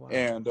 Oh, wow.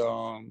 And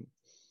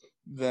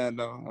then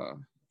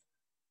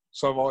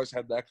so I've always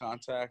had that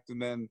contact.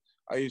 And then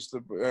I used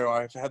to,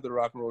 I've had the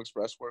Rock and Roll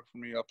Express work for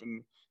me up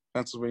in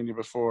Pennsylvania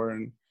before,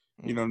 and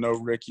know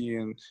Ricky.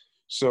 And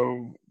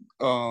so,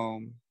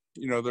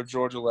 they're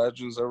Georgia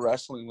legends, they're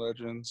wrestling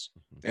legends.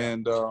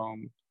 And,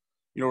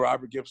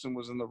 Robert Gibson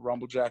was in the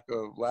Rumblejack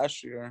of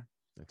last year.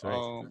 That's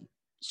right.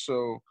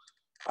 So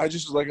I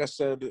just, like I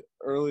said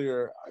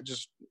earlier,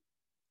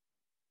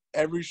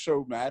 every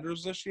show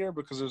matters this year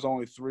because there's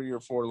only 3 or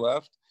 4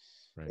 left.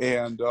 Right.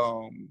 And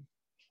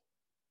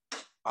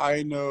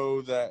I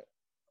know that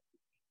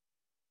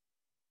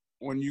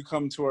when you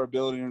come to our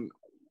building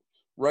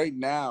right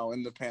now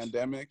in the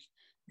pandemic,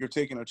 you're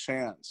taking a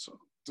chance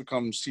to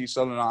come see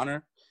Southern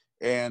Honor.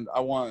 And I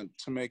want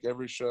to make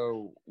every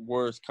show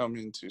worth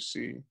coming to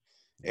see.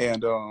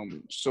 And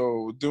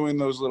so doing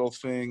those little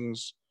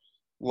things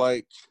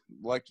like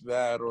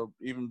that, or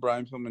even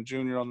Brian Pillman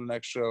Jr. on the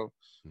next show,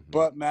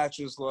 but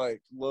matches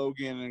like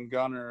Logan and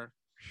Gunner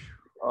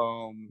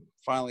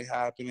finally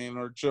happening,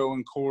 or Joe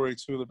and Corey,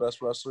 2 of the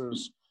best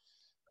wrestlers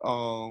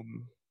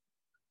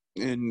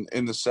in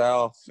the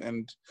South.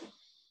 And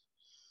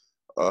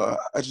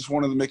I just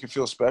wanted to make it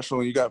feel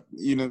special. You got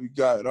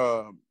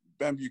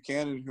Ben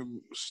Buchanan,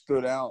 who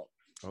stood out.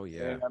 Oh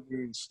yeah.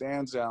 And,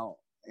 stands out.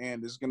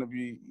 And is going to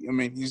be,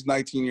 he's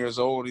 19 years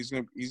old. He's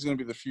going to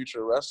be the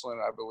future of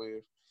wrestling, I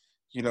believe.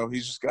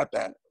 He's just got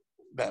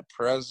that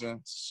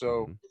presence.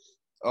 So,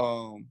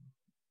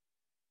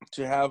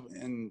 to have,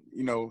 and,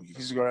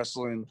 he's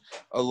wrestling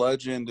a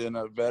legend and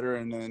a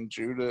veteran and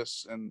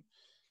Judas. And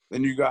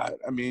then you got,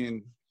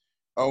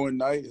 Owen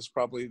Knight is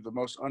probably the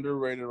most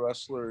underrated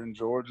wrestler in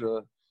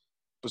Georgia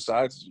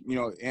besides,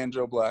 and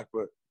Joe Black.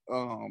 But,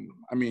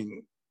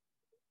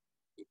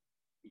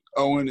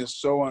 Owen is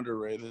so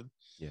underrated.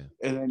 Yeah.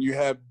 And then you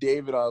have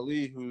David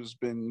Ali, who's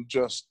been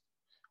just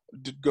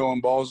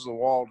going balls to the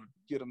wall to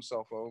get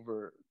himself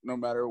over, no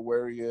matter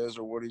where he is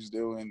or what he's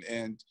doing.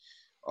 And,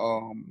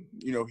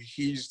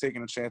 he's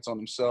taking a chance on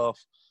himself.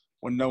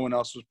 When no one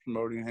else was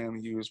promoting him,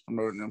 he was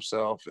promoting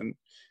himself. And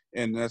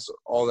and that's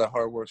all that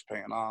hard work's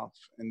paying off.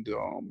 And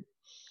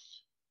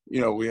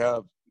we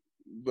have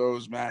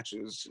those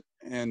matches,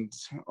 and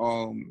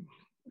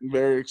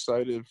very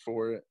excited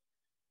for it.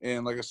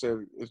 And like I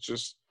said, it's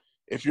just,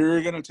 if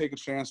you're gonna take a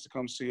chance to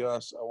come see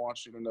us, I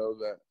want you to know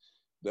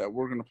that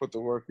we're gonna put the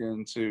work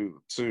in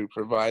to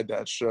provide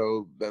that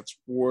show that's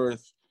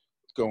worth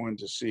going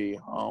to see.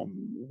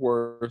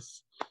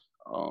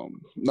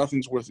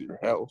 Nothing's worth your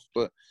health,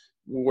 but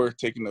worth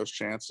taking those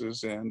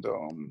chances. And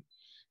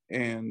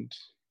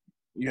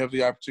you have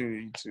the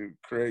opportunity to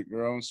create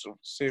your own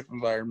safe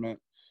environment.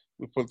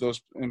 We put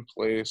those in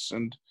place,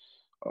 and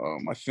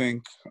I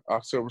think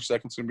October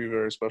 2nd is going to be a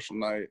very special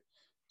night.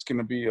 It's going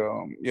to be,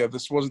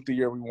 this wasn't the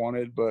year we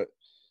wanted, but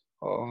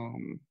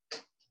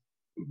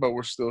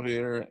we're still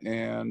here,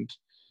 and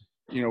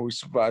we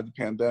survived the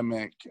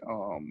pandemic,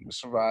 we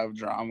survived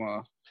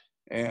drama,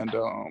 and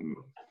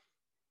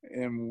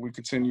we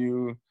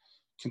continue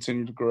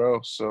to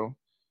grow. So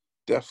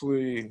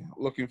definitely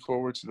looking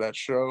forward to that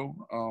show.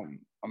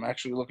 I'm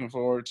actually looking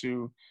forward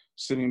to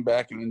sitting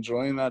back and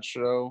enjoying that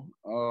show,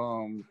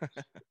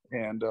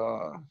 and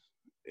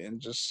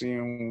just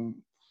seeing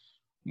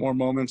more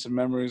moments and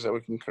memories that we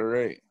can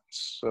create.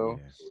 So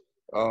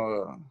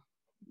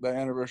the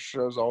anniversary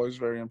show is always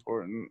very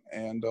important,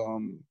 and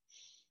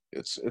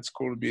it's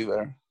cool to be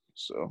there.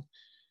 So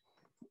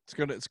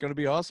it's gonna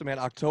be awesome, man.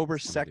 October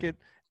 2nd,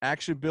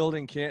 Action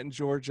Building, Canton,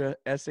 Georgia.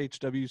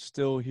 SHW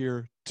Still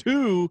Here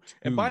 2.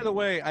 And by the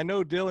way, I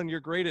know, Dylan, you're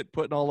great at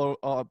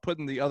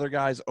putting the other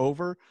guys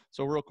over.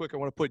 So real quick, I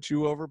want to put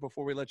you over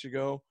before we let you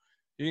go.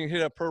 You can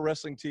hit up Pro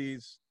Wrestling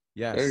Tees.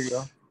 Yes. There you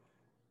go.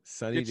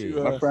 Sunny Days.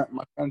 My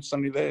friend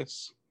Sunny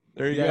Days.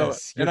 There you go.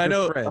 And I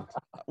know,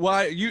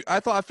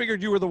 I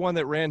figured you were the one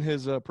that ran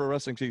his Pro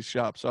Wrestling Tees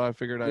shop. So I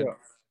figured I'd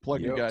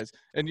plug you guys.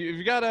 And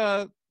you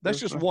got that's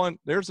just one.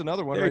 There's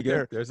another one right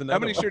there. There's another. How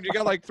many shirts? You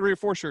got like 3 or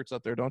 4 shirts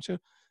up there, don't you?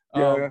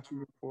 Yeah, I got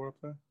 3 or 4 up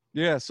there.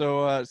 Yeah,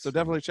 so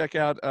definitely check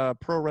out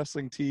Pro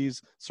Wrestling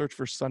Tees. Search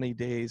for Sunny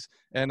Days,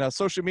 and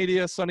social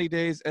media, Sunny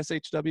Days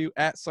SHW,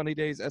 at Sunny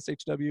Days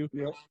SHW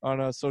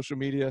on social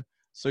media,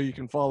 so you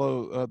can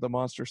follow the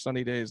monster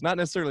Sunny Days. Not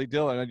necessarily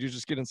Dylan, you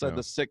just get inside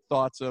the sick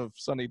thoughts of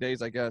Sunny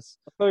Days, I guess.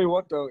 I'll tell you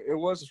what, though, it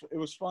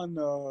was fun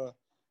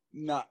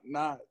not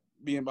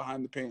being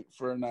behind the paint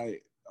for a night.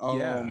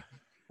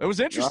 It was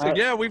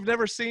interesting. We've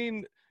never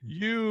seen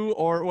you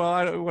or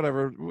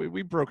whatever.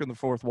 We've broken the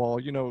fourth wall.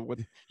 You know what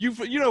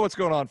what's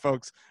going on,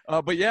 folks.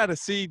 But to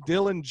see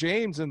Dylan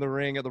James in the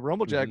ring at the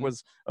Rumblejack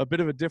was a bit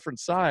of a different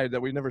side that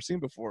we've never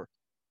seen before.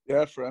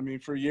 Yeah,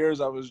 for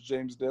years I was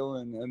James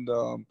Dillon, and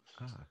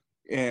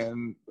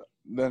then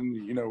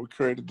we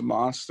created the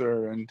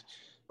Monster, and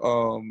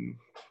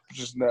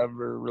just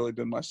never really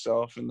been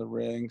myself in the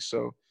ring.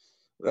 So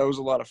that was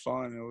a lot of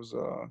fun. It was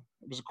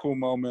a cool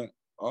moment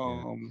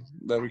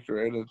that we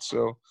created.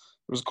 So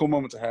it was a cool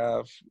moment to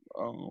have,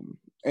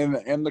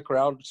 and the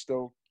crowd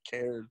still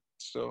cared.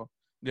 So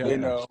they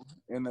know,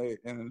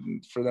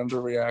 and for them to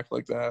react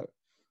like that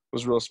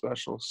was real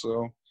special.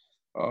 So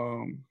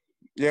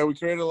we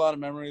created a lot of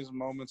memories and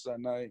moments that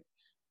night,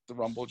 the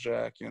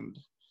Rumblejack, and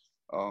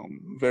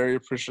very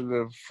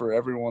appreciative for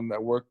everyone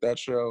that worked that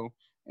show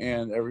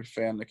and every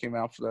fan that came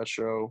out for that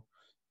show.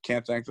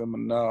 Can't thank them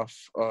enough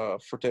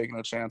for taking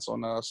a chance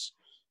on us.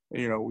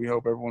 We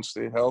hope everyone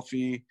stayed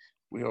healthy.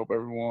 We hope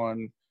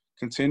everyone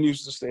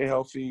continues to stay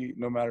healthy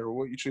no matter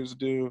what you choose to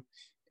do.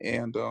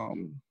 And,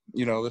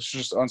 it's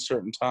just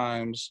uncertain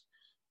times.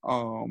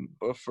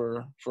 But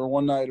for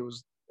one night, it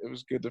was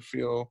good to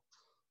feel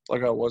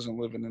like I wasn't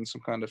living in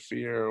some kind of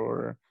fear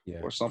or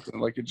something.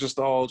 Like it just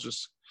felt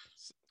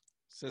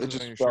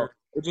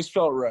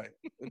right.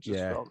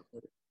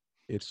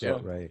 It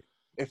felt right.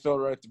 It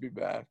felt right to be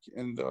back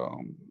and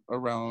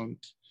around,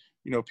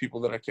 people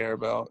that I care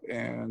about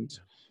and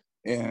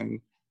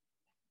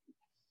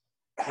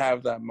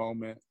have that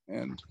moment.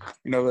 And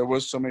there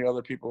was so many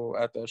other people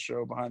at that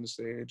show behind the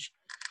stage,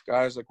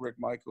 guys like Rick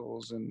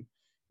Michaels, and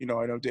I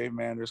know Dave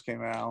Manders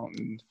came out,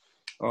 and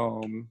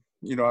so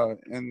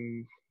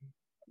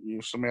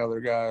many other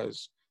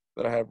guys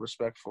that I have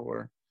respect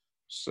for.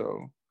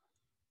 So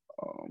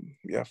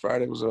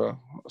Friday was a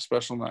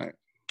special night.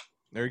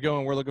 There you go,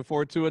 and we're looking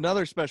forward to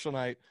another special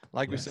night,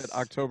 like we said,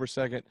 October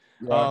 2nd.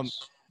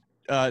 Yes.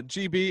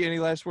 GB, any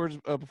last words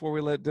before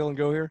we let Dylan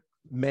go here?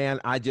 Man,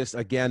 I just,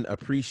 again,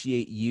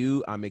 appreciate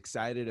you. I'm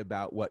excited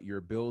about what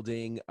you're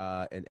building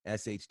in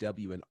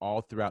SHW and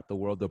all throughout the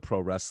world of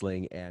pro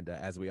wrestling. And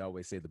as we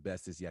always say, the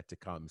best is yet to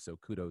come. So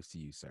kudos to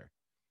you, sir.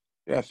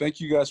 Yeah, thank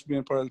you guys for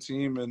being part of the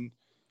team. And,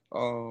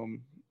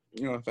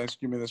 thanks for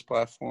giving me this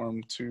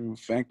platform to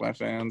thank my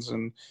fans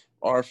and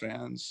our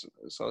fans.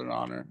 It's an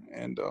honor.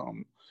 And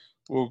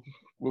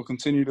we'll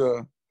continue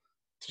to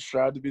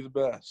strive to be the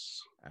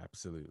best.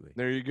 Absolutely.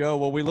 There you go.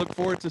 Well, we look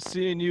forward to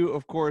seeing you,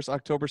 of course,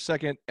 October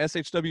 2nd.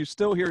 SHW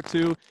Still Here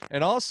too.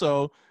 And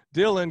also,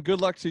 Dylan, good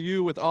luck to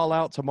you with All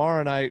Out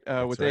tomorrow night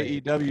with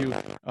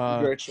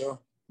AEW. Great show.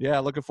 Yeah,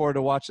 looking forward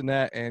to watching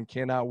that and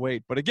cannot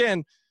wait. But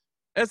again,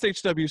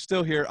 SHW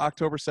still here,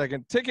 October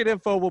 2nd. Ticket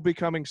info will be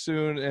coming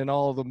soon, and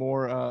all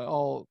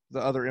the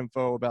other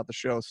info about the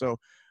show. So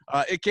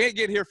it can't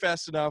get here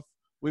fast enough.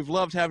 We've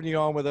loved having you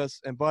on with us,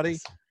 and buddy,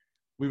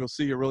 we will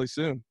see you really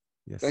soon.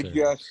 Yes, Thank sir.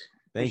 you, guys.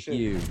 Thank Appreciate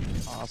you.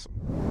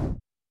 Awesome.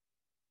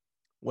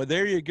 Well,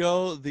 there you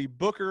go. The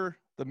booker,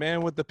 the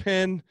man with the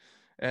pen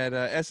at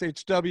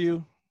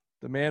SHW,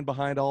 the man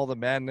behind all the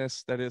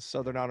madness that is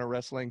Southern Honor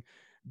Wrestling.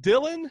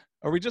 Dylan,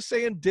 are we just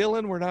saying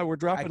Dylan? We're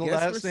dropping the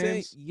last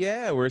names.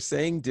 We're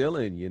saying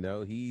Dylan. You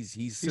know, he's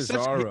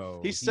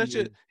Cesaro. He's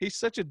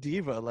such a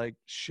diva, like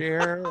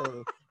Cher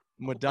or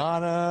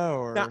Madonna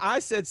or. Now I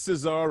said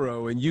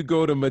Cesaro, and you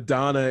go to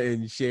Madonna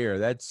and Cher.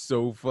 That's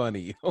so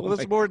funny. Oh well,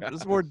 it's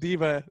more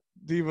diva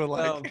like.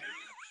 Well,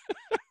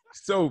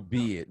 so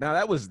be it. Now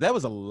that was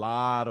a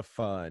lot of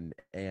fun,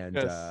 and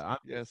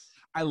yes.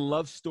 I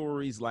love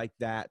stories like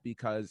that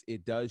because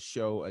it does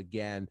show,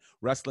 again,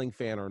 wrestling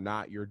fan or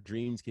not, your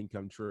dreams can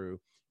come true.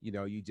 You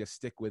know, you just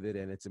stick with it,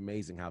 and it's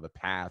amazing how the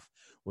path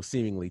will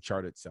seemingly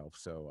chart itself.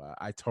 So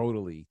I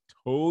totally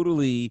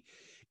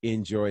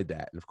enjoyed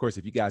that. And of course,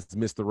 if you guys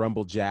missed the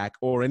Rumble Jack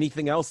or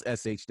anything else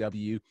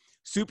SHW,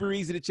 super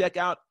easy to check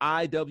out.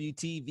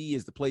 IWTV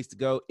is the place to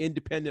go.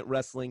 Independent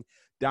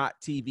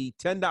Wrestling.tv,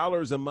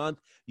 $10 a month.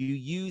 You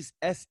use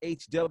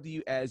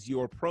SHW as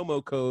your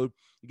promo code.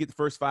 You get the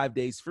first 5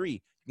 days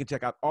free. You can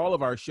check out all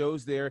of our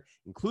shows there,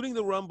 including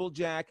the Rumble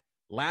Jack,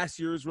 last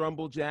year's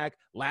Rumble Jack,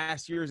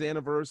 last year's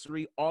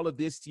anniversary, all of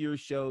this year's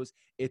shows.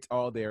 It's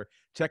all there.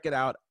 Check it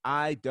out.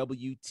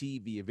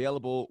 IWTV,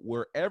 available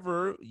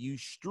wherever you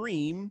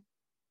stream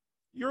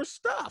your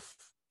stuff.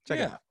 Check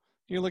it out.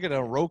 You can look at it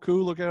on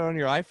Roku, look at it on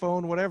your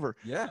iPhone, whatever.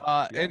 Yeah.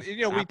 And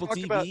you know, Apple we talked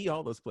TV, about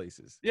all those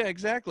places. Yeah,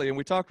 exactly. And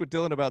we talked with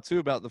Dylan about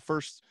the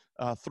first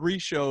 3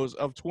 shows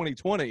of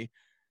 2020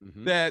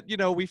 that, you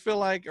know, we feel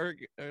like are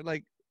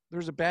like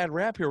there's a bad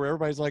rap here where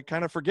everybody's like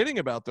kind of forgetting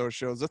about those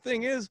shows. The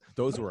thing is,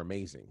 those were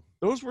amazing.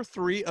 Those were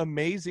 3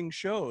 amazing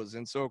shows.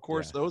 And so, of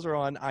course, those are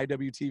on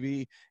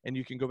IWTV, and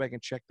you can go back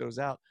and check those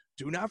out.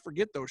 Do not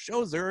forget those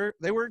shows.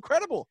 They were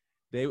incredible.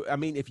 I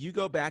mean, if you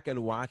go back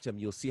and watch them,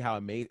 you'll see how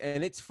amazing.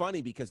 And it's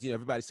funny because, you know,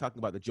 everybody's talking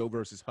about the Joe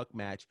versus Huck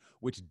match,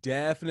 which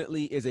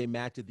definitely is a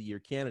match of the year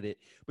candidate.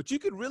 But you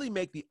could really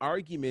make the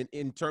argument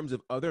in terms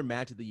of other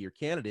match of the year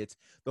candidates.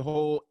 The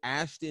whole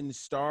Ashton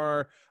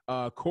Starr,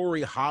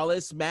 Corey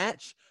Hollis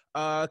match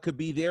could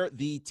be there.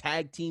 The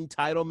tag team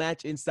title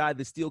match inside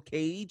the steel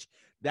cage.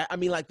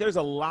 There's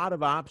a lot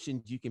of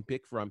options you can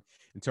pick from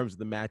in terms of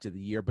the match of the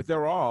year, but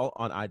they're all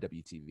on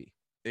IWTV.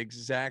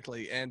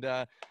 Exactly. And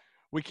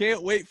we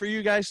can't wait for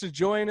you guys to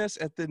join us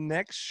at the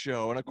next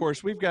show. And of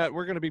course, we're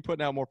going to be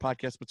putting out more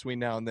podcasts between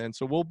now and then.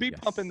 So we'll be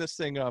pumping this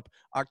thing up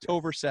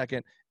October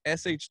 2nd.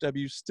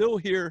 SHW still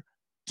here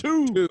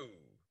too.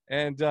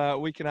 And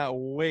we cannot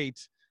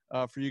wait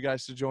for you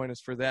guys to join us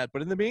for that.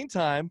 But in the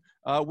meantime,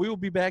 we will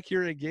be back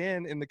here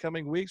again in the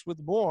coming weeks with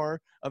more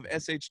of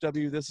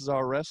SHW. This is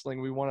Our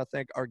Wrestling. We want to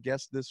thank our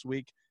guest this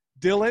week,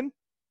 Dylan.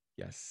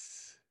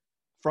 Yes.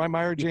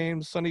 Frymeyer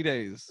James, Sunny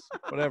Days,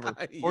 whatever.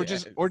 Or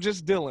just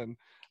Dylan.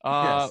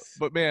 Yes.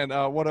 But man,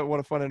 what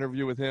a fun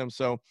interview with him.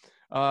 So,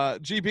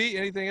 GB,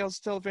 anything else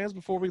to tell the fans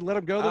before we let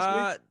them go this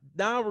week?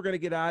 Now we're going to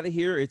get out of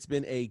here. It's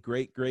been a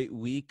great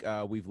week.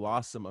 We've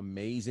lost some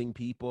amazing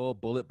people.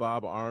 Bullet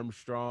Bob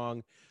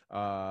Armstrong.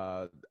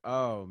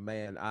 Oh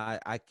man,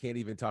 I can't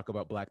even talk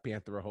about Black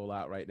Panther a whole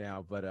lot right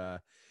now,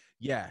 but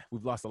yeah,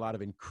 we've lost a lot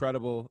of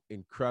incredible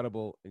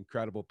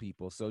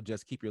people. So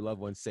just keep your loved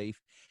ones safe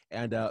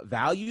and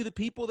value the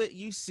people that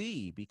you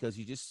see, because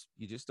you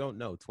just don't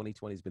know.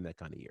 2020 has been that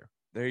kind of year.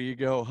 There you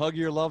go. Hug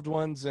your loved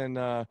ones, and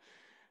yeah,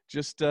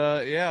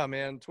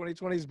 man,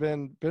 2020's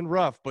been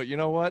rough, but you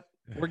know what?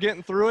 We're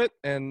getting through it,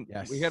 and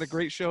we had a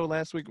great show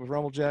last week with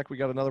Rumble Jack. We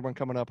got another one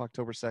coming up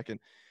October 2nd.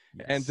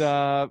 Yes.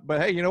 And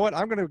but hey, you know what?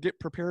 I'm going to get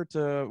prepared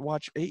to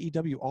watch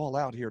AEW All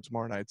Out here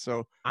tomorrow night.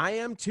 So I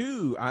am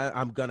too.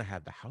 I'm going to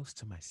have the house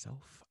to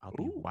myself. I'll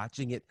be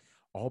watching it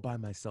all by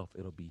myself.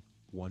 It'll be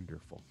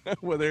wonderful.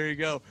 Well, there you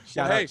go.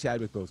 Shout out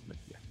Chadwick Boseman.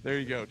 Yeah. There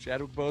you go.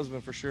 Chadwick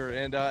Boseman for sure.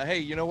 And hey,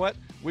 you know what?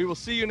 We will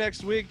see you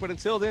next week. But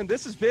until then,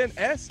 this has been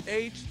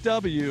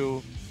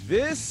SHW.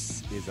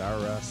 This is Our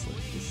Wrestling.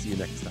 We'll see you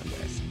next time,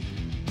 guys.